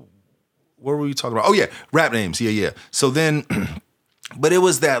 What were we talking about? Oh yeah, rap names. Yeah. So then, but it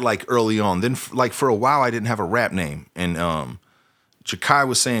was that like early on. Then like for a while, I didn't have a rap name, and Jakai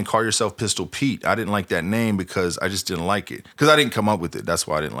was saying, call yourself Pistol Pete. I didn't like that name because I just didn't like it. Because I didn't come up with it. That's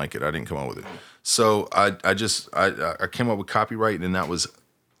why I didn't like it. I didn't come up with it. So I came up with Copyright, and that was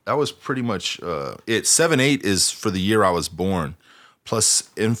pretty much it. 7-8 is for the year I was born. Plus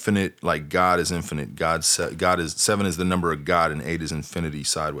infinite, like God is infinite. God is 7 is the number of God, and 8 is infinity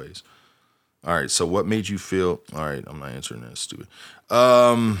sideways. All right. So what made you feel? All right. I'm not answering that. Stupid.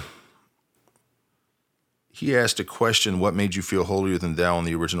 He asked a question, what made you feel holier than thou on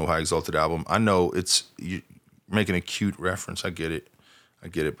the original High Exalted album? I know you're making a cute reference. I get it,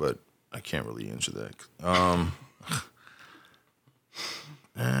 but I can't really answer that.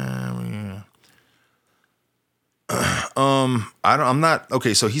 I'm not,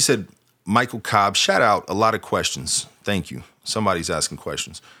 okay, so he said, Michael Cobb, shout out, a lot of questions. Thank you. Somebody's asking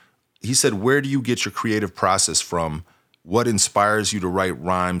questions. He said, where do you get your creative process from? What inspires you to write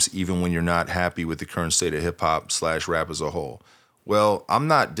rhymes even when you're not happy with the current state of hip-hop / rap as a whole? Well, I'm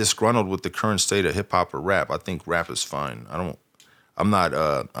not disgruntled with the current state of hip-hop or rap. I think rap is fine. I'm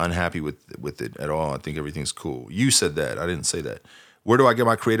not unhappy with it at all. I think everything's cool. You said that. I didn't say that. Where do I get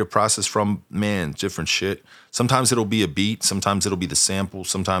my creative process from? Man, different shit. Sometimes it'll be a beat. Sometimes it'll be the sample.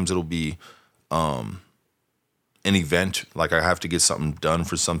 Sometimes it'll be an event. Like I have to get something done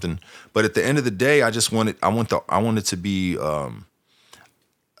for something. But at the end of the day, I want it to be.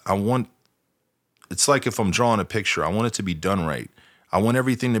 It's like if I'm drawing a picture, I want it to be done right. I want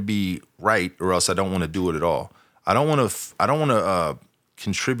everything to be right, or else I don't want to do it at all. I don't want to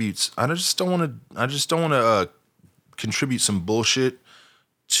contribute. I just don't want to contribute some bullshit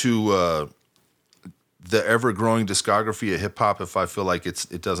to the ever-growing discography of hip-hop if I feel like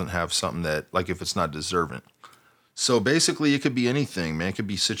it doesn't have something that, like if it's not deserving. So basically, it could be anything, man. It could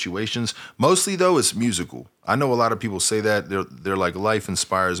be situations. Mostly, though, it's musical. I know a lot of people say that. They're like, life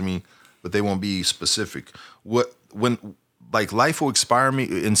inspires me, but they won't be specific. Like life will inspire me,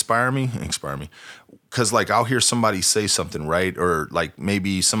 because like I'll hear somebody say something, right? Or like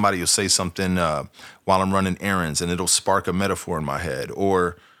maybe somebody will say something while I'm running errands, and it'll spark a metaphor in my head.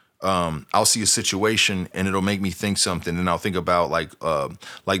 Or I'll see a situation and it'll make me think something, and I'll think about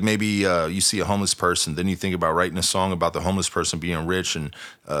like maybe you see a homeless person, then you think about writing a song about the homeless person being rich and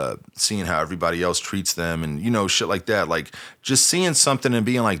seeing how everybody else treats them, and shit like that. Like just seeing something and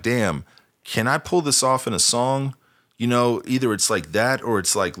being like, damn, can I pull this off in a song? Either it's like that or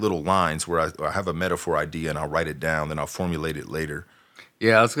it's like little lines where I have a metaphor idea and I'll write it down, then I'll formulate it later.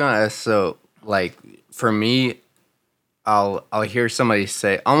 Yeah, I was gonna ask. So, like, for me, I'll hear somebody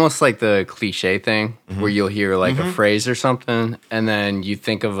say almost like the cliche thing where you'll hear like a phrase or something, and then you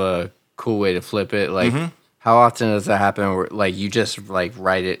think of a cool way to flip it. Like, how often does that happen? Where like you just like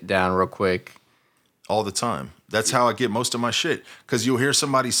write it down real quick? All the time. That's how I get most of my shit. Because you'll hear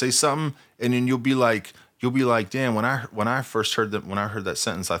somebody say something, and then you'll be like, damn, when I first heard that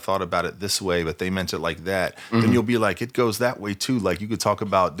sentence, I thought about it this way, but they meant it like that. Then you'll be like, it goes that way too. Like you could talk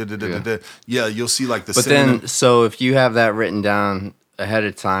about Yeah, you'll see like the. But then, so if you have that written down ahead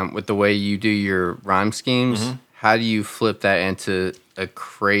of time with the way you do your rhyme schemes, how do you flip that into a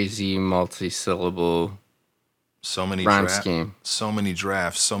crazy multi-syllable? So many rhyme scheme. So many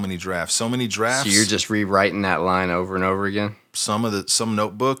drafts. So you're just rewriting that line over and over again. Some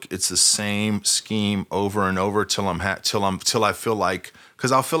notebook, it's the same scheme over and over till I feel like,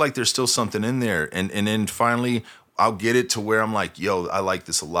 because I'll feel like there's still something in there, and then finally I'll get it to where I'm like, yo, I like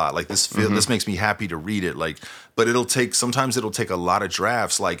this a lot. Like this makes me happy to read it. Like, but sometimes it'll take a lot of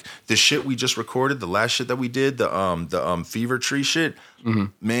drafts. Like the shit we just recorded, the last shit that we did, the Fever Tree shit.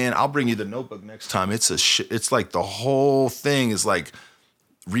 Man, I'll bring you the notebook next time. It's like the whole thing is like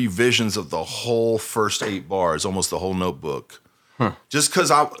revisions of the whole first 8 bars, almost the whole notebook. Just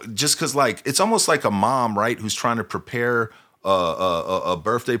cause like it's almost like a mom, right, who's trying to prepare a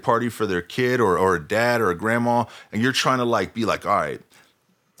birthday party for their kid or a dad or a grandma, and you're trying to like be like, all right,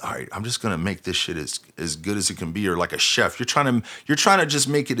 I'm just gonna make this shit as good as it can be, or like a chef, you're trying to just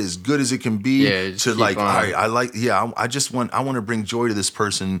make it as good as it can be. To like, all right, I want to bring joy to this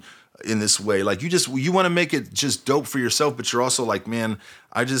person in this way. Like you want to make it just dope for yourself, but you're also like, man,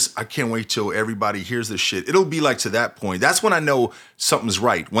 I can't wait till everybody hears this shit. It'll be like to that point. That's when I know something's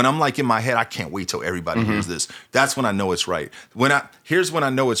right. When I'm like in my head, I can't wait till everybody hears this. That's when I know it's right. Here's when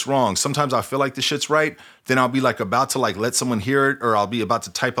I know it's wrong. Sometimes I feel like the shit's right. Then I'll be like about to like let someone hear it, or I'll be about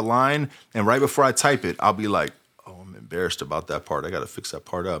to type a line, and right before I type it, I'll be like, embarrassed about that part. I got to fix that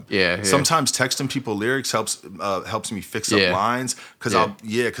part up. Yeah. Sometimes texting people lyrics helps me fix up lines,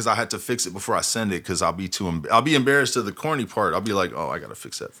 because I had to fix it before I send it, because I'll be embarrassed of the corny part. I'll be like, oh, I got to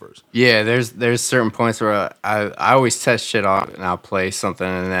fix that first. Yeah, there's certain points where I always test shit off, and I'll play something,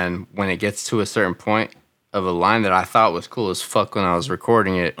 and then when it gets to a certain point of a line that I thought was cool as fuck when I was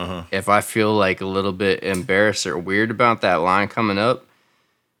recording it, if I feel like a little bit embarrassed or weird about that line coming up,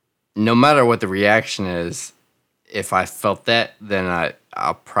 no matter what the reaction is, if I felt that, then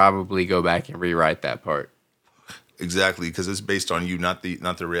I'll probably go back and rewrite that part. Exactly, because it's based on you, not the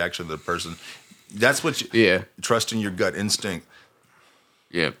reaction of the person. That's what trusting your gut instinct.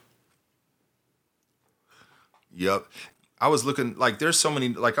 Yep. I was looking, like, there's so many,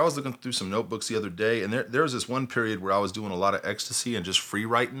 like, I was looking through some notebooks the other day, and there was this one period where I was doing a lot of ecstasy and just free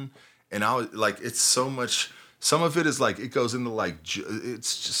writing, and I was like, it's so much. Some of it is like, it goes into like,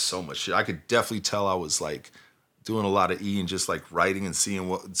 it's just so much shit. I could definitely tell I was like doing a lot of E and just like writing and seeing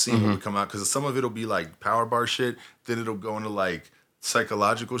what would come out, because some of it'll be like power bar shit, then it'll go into like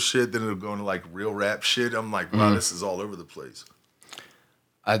psychological shit, then it'll go into like real rap shit. I'm like, wow, this is all over the place.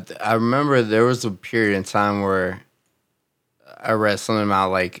 I remember there was a period in time where I read something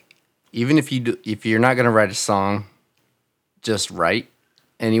about like, even if you're not gonna write a song, just write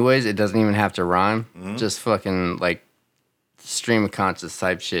anyways. It doesn't even have to rhyme. Just fucking like stream of conscious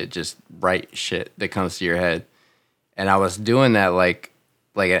type shit. Just write shit that comes to your head. And I was doing that like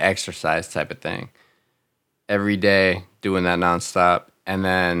an exercise type of thing. Every day, doing that nonstop. And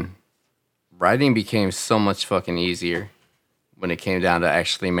then writing became so much fucking easier when it came down to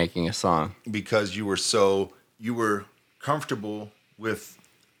actually making a song. Because you were comfortable with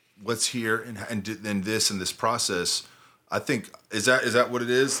what's here and this process. I think is that what it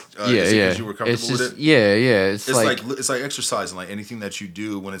is? Because you were comfortable with it. Yeah. It's like exercising. Like anything that you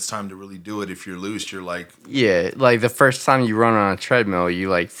do, when it's time to really do it, if you're loose, you're like, like the first time you run on a treadmill, you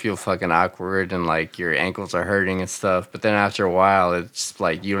like feel fucking awkward and like your ankles are hurting and stuff. But then after a while, it's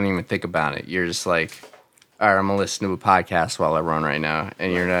like you don't even think about it. You're just like, all right, I'm gonna listen to a podcast while I run right now,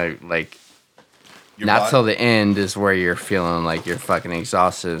 and you're not like. Till the end is where you're feeling like you're fucking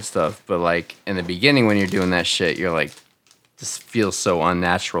exhausted and stuff. But like in the beginning, when you're doing that shit, you're like, this feels so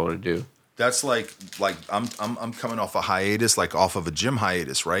unnatural to do. That's like I'm coming off a hiatus, like off of a gym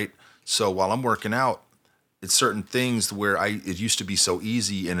hiatus, right? So while I'm working out, it's certain things where it used to be so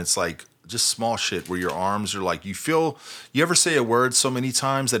easy, and it's like just small shit where your arms are like, you ever say a word so many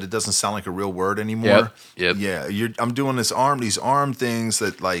times that it doesn't sound like a real word anymore? Yep. Yeah. I'm doing these arm things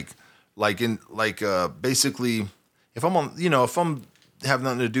that basically if I'm on, if I'm have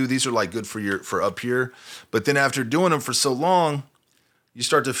nothing to do, these are like good for up here. But then after doing them for so long, you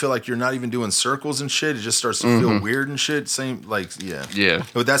start to feel like you're not even doing circles and shit. It just starts to feel weird and shit. Same, Yeah.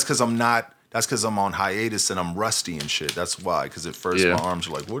 But that's because I'm on hiatus and I'm rusty and shit. That's why. Because at first my arms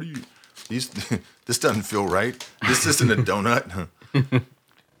are like, what are you? This doesn't feel right. This isn't a donut.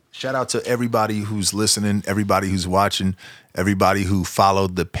 Shout out to everybody who's listening, everybody who's watching, everybody who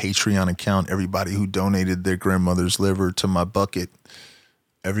followed the Patreon account, everybody who donated their grandmother's liver to my bucket,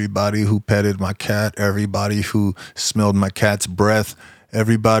 everybody who petted my cat, everybody who smelled my cat's breath,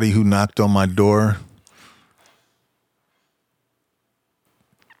 everybody who knocked on my door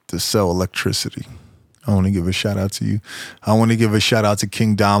to sell electricity. I want to give a shout out to you. I want to give a shout out to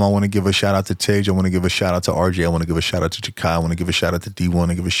King Dom. I want to give a shout out to Tage. I want to give a shout out to RJ. I want to give a shout out to Jakai. I want to give a shout out to D1. I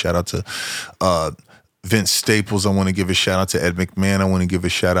want to give a shout out to Vince Staples. I want to give a shout out to Ed McMahon. I want to give a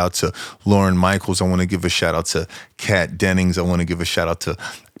shout out to Lauren Michaels. I want to give a shout out to Kat Dennings. I want to give a shout out to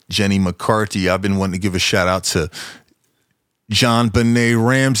Jenny McCarthy. I've been wanting to give a shout out to John Benet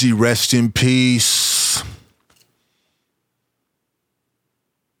Ramsey. Rest in peace.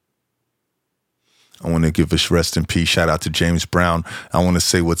 I want to give a rest in peace shout out to James Brown. I want to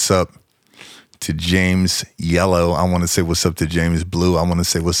say what's up to James Yellow. I want to say what's up to James Blue. I want to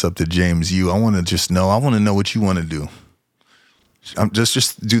say what's up to James U. I want to know what you want to do. I'm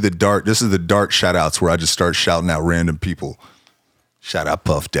just do the dart. This is the dart shout outs where I just start shouting out random people. Shout out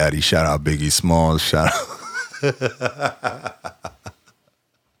Puff Daddy. Shout out Biggie Smalls. Shout out.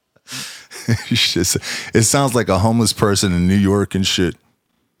 It sounds like a homeless person in New York and shit.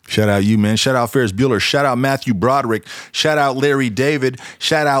 Shout out you, man. Shout out Ferris Bueller. Shout out Matthew Broderick. Shout out Larry David.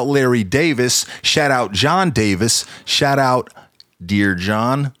 Shout out Larry Davis. Shout out John Davis. Shout out Dear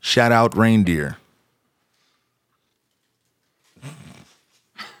John. Shout out Reindeer.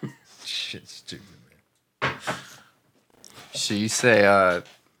 Shit, stupid, man. So you say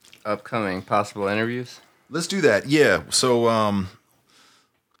upcoming possible interviews? Let's do that. Yeah. So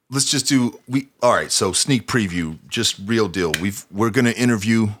let's just do all right, so sneak preview, just Real Deal. We're gonna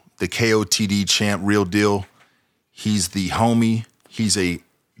interview the KOTD champ, Real Deal. He's the homie. He's a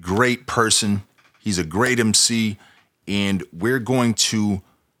great person. He's a great MC. And we're going to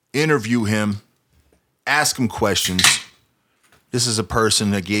interview him, ask him questions. This is a person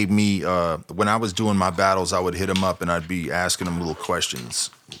that gave me, when I was doing my battles, I would hit him up and I'd be asking him little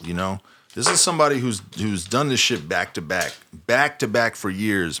questions, you know? This is somebody who's done this shit back to back for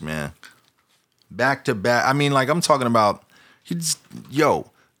years, man. Back to back. I mean, like I'm talking about,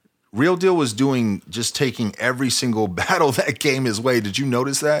 Real Deal was taking every single battle that came his way. Did you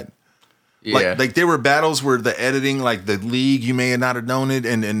notice that? Yeah. Like there were battles where the editing, like the league, you may not have known it,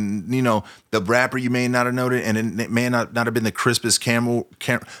 and you know the rapper, you may not have known it, and it may not have been the crispest camera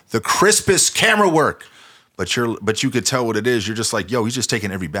work. But you could tell what it is. You're just like, he's just taking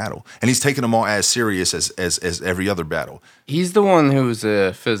every battle, and he's taking them all as serious as every other battle. He's the one who's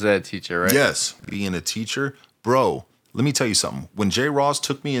a phys ed teacher, right? Yes, being a teacher, bro. Let me tell you something. When Jay Ross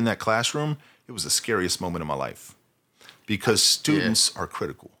took me in that classroom, it was the scariest moment of my life because students are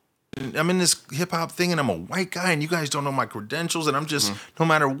critical. I'm in this hip hop thing, and I'm a white guy, and you guys don't know my credentials, and I'm just no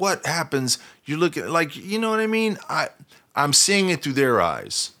matter what happens, you look at like, you know what I mean? I'm seeing it through their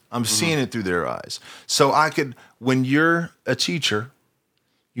eyes. So when you're a teacher,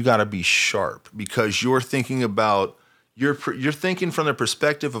 you got to be sharp because you're thinking about, you're thinking from the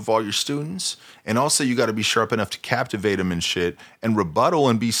perspective of all your students. And also you got to be sharp enough to captivate them and shit and rebuttal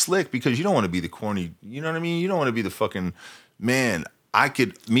and be slick because you don't want to be the corny, you know what I mean? You don't want to be the fucking, man,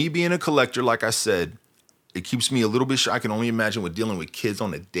 me being a collector, like I said, it keeps me a little bit, I can only imagine what dealing with kids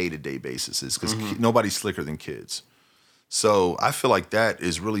on a day-to-day basis is because nobody's slicker than kids. So I feel like that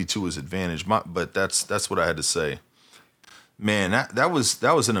is really to his advantage. But that's what I had to say. Man, that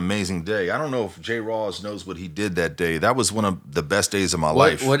was an amazing day. I don't know if Jay Ross knows what he did that day. That was one of the best days of my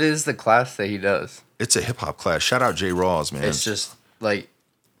life. What is the class that he does? It's a hip hop class. Shout out Jay Ross, man. It's just like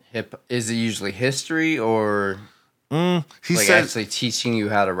is it usually history or actually teaching you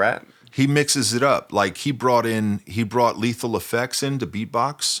how to rap? He mixes it up. Like he brought Lethal Effects in to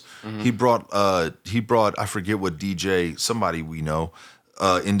beatbox. He brought I forget what DJ, somebody we know,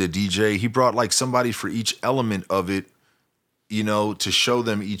 into DJ. He brought like somebody for each element of it, you know, to show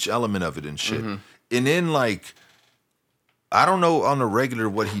them each element of it and shit. And then like I don't know on the regular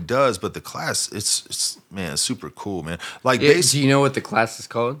what he does, but the class, it's man, super cool, man. Like do you know what the class is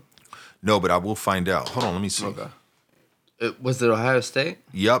called? No, but I will find out. Hold on, let me see. Okay. Was it Ohio State?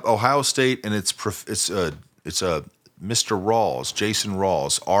 Yep, Ohio State, and it's Mr. Rawls, Jason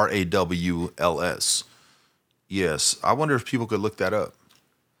Rawls, Rawls. Yes, I wonder if people could look that up.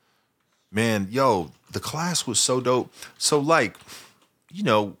 Man, yo, the class was so dope. So, like, you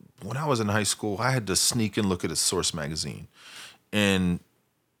know, when I was in high school, I had to sneak and look at a Source magazine, and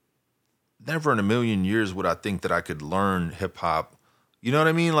never in a million years would I think that I could learn hip hop. You know what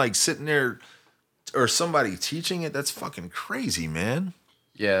I mean? Like sitting there or somebody teaching it. That's fucking crazy, man.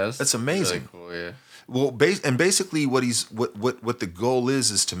 Yeah, that's amazing. Really cool, yeah. Well, basically what the goal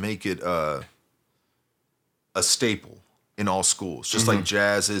is to make it a staple in all schools, just like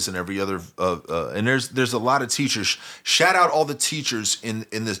jazz is and every other. And there's a lot of teachers. Shout out all the teachers in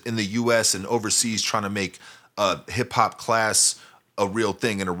the U.S. and overseas trying to make hip hop class a real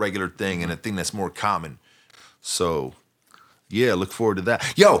thing and a regular thing and a thing that's more common. So, yeah, look forward to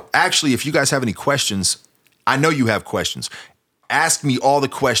that. Yo, actually, if you guys have any questions, I know you have questions. Ask me all the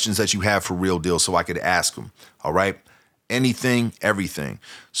questions that you have for Real Deal so I could ask them. All right? Anything, everything.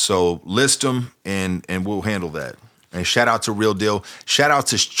 So list them and we'll handle that. And shout out to Real Deal. Shout out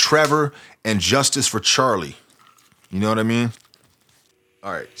to Trevor and Justice for Charlie. You know what I mean?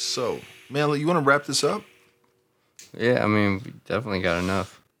 All right. So, man, you want to wrap this up? Yeah, I mean, we definitely got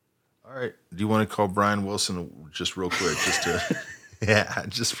enough. All right. Do you want to call Brian Wilson just real quick, just to, yeah,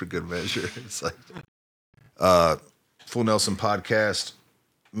 just for good measure? It's like, Full Nelson Podcast,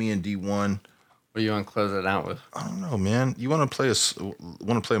 me and D1. What do you want to close it out with? I don't know, man. You want to play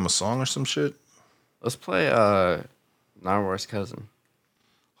him a song or some shit? Let's play Narwar's Cousin.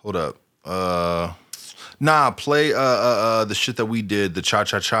 Hold up. Play the shit that we did, the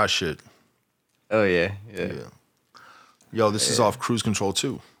cha-cha-cha shit. Oh, yeah. Yo, this is off Cruise Control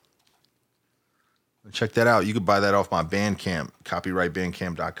 2. Check that out. You could buy that off my Bandcamp,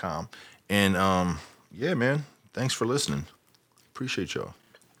 copyrightbandcamp.com. And yeah, man, thanks for listening. Appreciate y'all.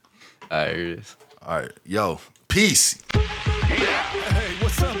 All right, here it is. All right, yo, peace. Hey,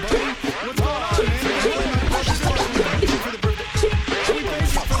 what's up, buddy? What's going on, man?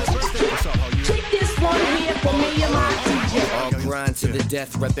 Take this one here for me and my DJ. All grind to the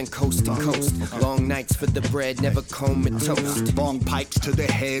death, reppin' coast to coast. Long nights for the bread, never comatose. Long pipes to the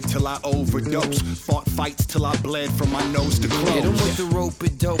head till I overdose. Fought fights till I bled from my nose to Hit 'em clothes. with the rope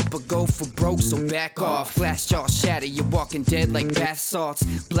and dope, but go for broke, so back off. Glass jaw shatter, you're walking dead like bath salts.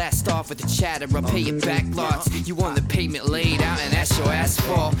 Blast off with the chatter, I'll pay you back lots. You on the pavement laid out, and that's your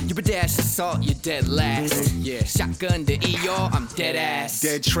asphalt. You dash of salt, you're dead last. Yeah, shotgun to ER, I'm dead ass.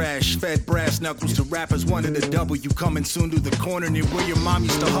 Dead trash, fed brass knuckles to rappers wanted a W. Coming soon to the corner near where your mom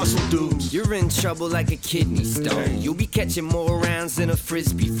used to hustle dudes. You're in trouble like a kidney stone. You'll be catching more rounds than a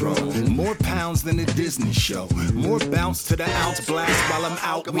frisbee throw. More pounds than a Disney show. More bounce to the ounce blast while I'm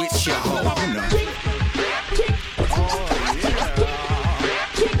out with your hoe. You know. Take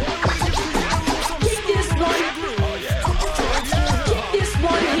this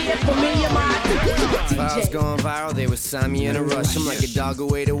one here for me and my Files DJ. going viral, they would sign me in a rush. I'm like a dog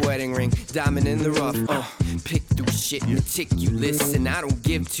away to wedding ring, diamond in the rough. Pick through shit, meticulous, and I don't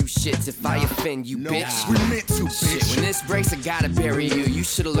give two shits if I offend you, bitch. We meant to, Shit, bitch. when this breaks, I gotta bury you. You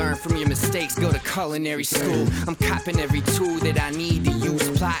should've learned from your mistakes, go to culinary school. I'm copping every tool that I need to use.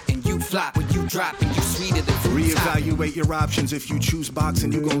 Plot and you flop when you drop, and you sweeter than fruit top. Reevaluate your options. If you choose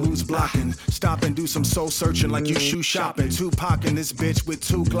boxing, you gon' lose blocking. Stop and do some soul searching like you shoe shopping. Tupac in this bitch with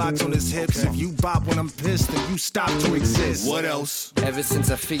 2 Glocks on his hips. If you bop when I'm pissed, then you stop to exist. What else? Ever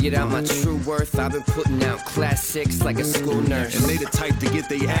since I figured out my true worth, I've been putting out classics like a school nurse. And they the type to get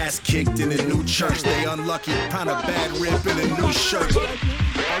their ass kicked in a new church. They unlucky, pound a bad rip in a new shirt. Oh,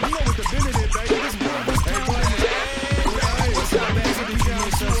 you know what the minute is, baby. This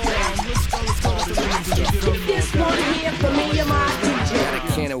Take this one here for me and my DJ. Got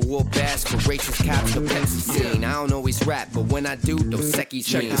a can of whoop ass for racist cops, the Pepsi scene. I don't always rap, but when I do, those Sekis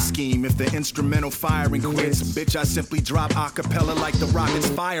Check mean. the scheme. If the instrumental firing quits, bitch, I simply drop acapella like the Rockets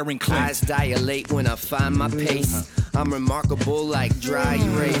firing Eyes clips. dilate when I find my pace. I'm remarkable like dry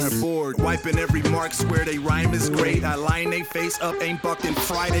erase. Bored, wiping every mark, swear they rhyme is great. I line they face up, ain't bucked in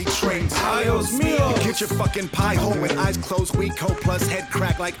Friday traits. Adios mio. Get your fucking pie hole with eyes closed, weak hoe plus head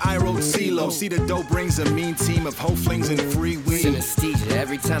crack like I wrote CeeLo. See the dough brings a mean team of hoe flings and free weed. Synesthesia,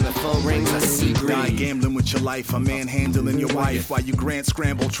 every time the phone rings, I see Die green. gambling with your life, a man handling your wife while you grand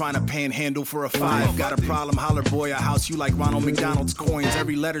scramble trying to panhandle for a 5. Got a problem, holler boy, I house you like Ronald McDonald's coins.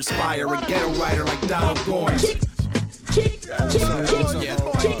 Every letter's fire, a ghetto writer like Donald Goines.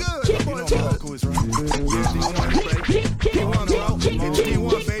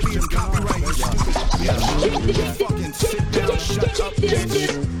 Fucking sit down, shut up,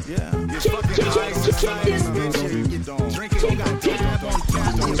 bitch. Yeah.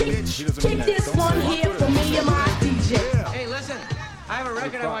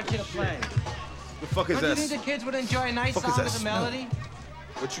 record I want you to play. The fuck is Don't that? you think the kids would enjoy a nice song with a melody?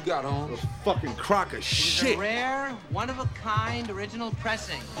 What you got on? Fucking crock of It is shit. a rare, one-of-a-kind original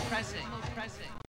pressing. Pressing.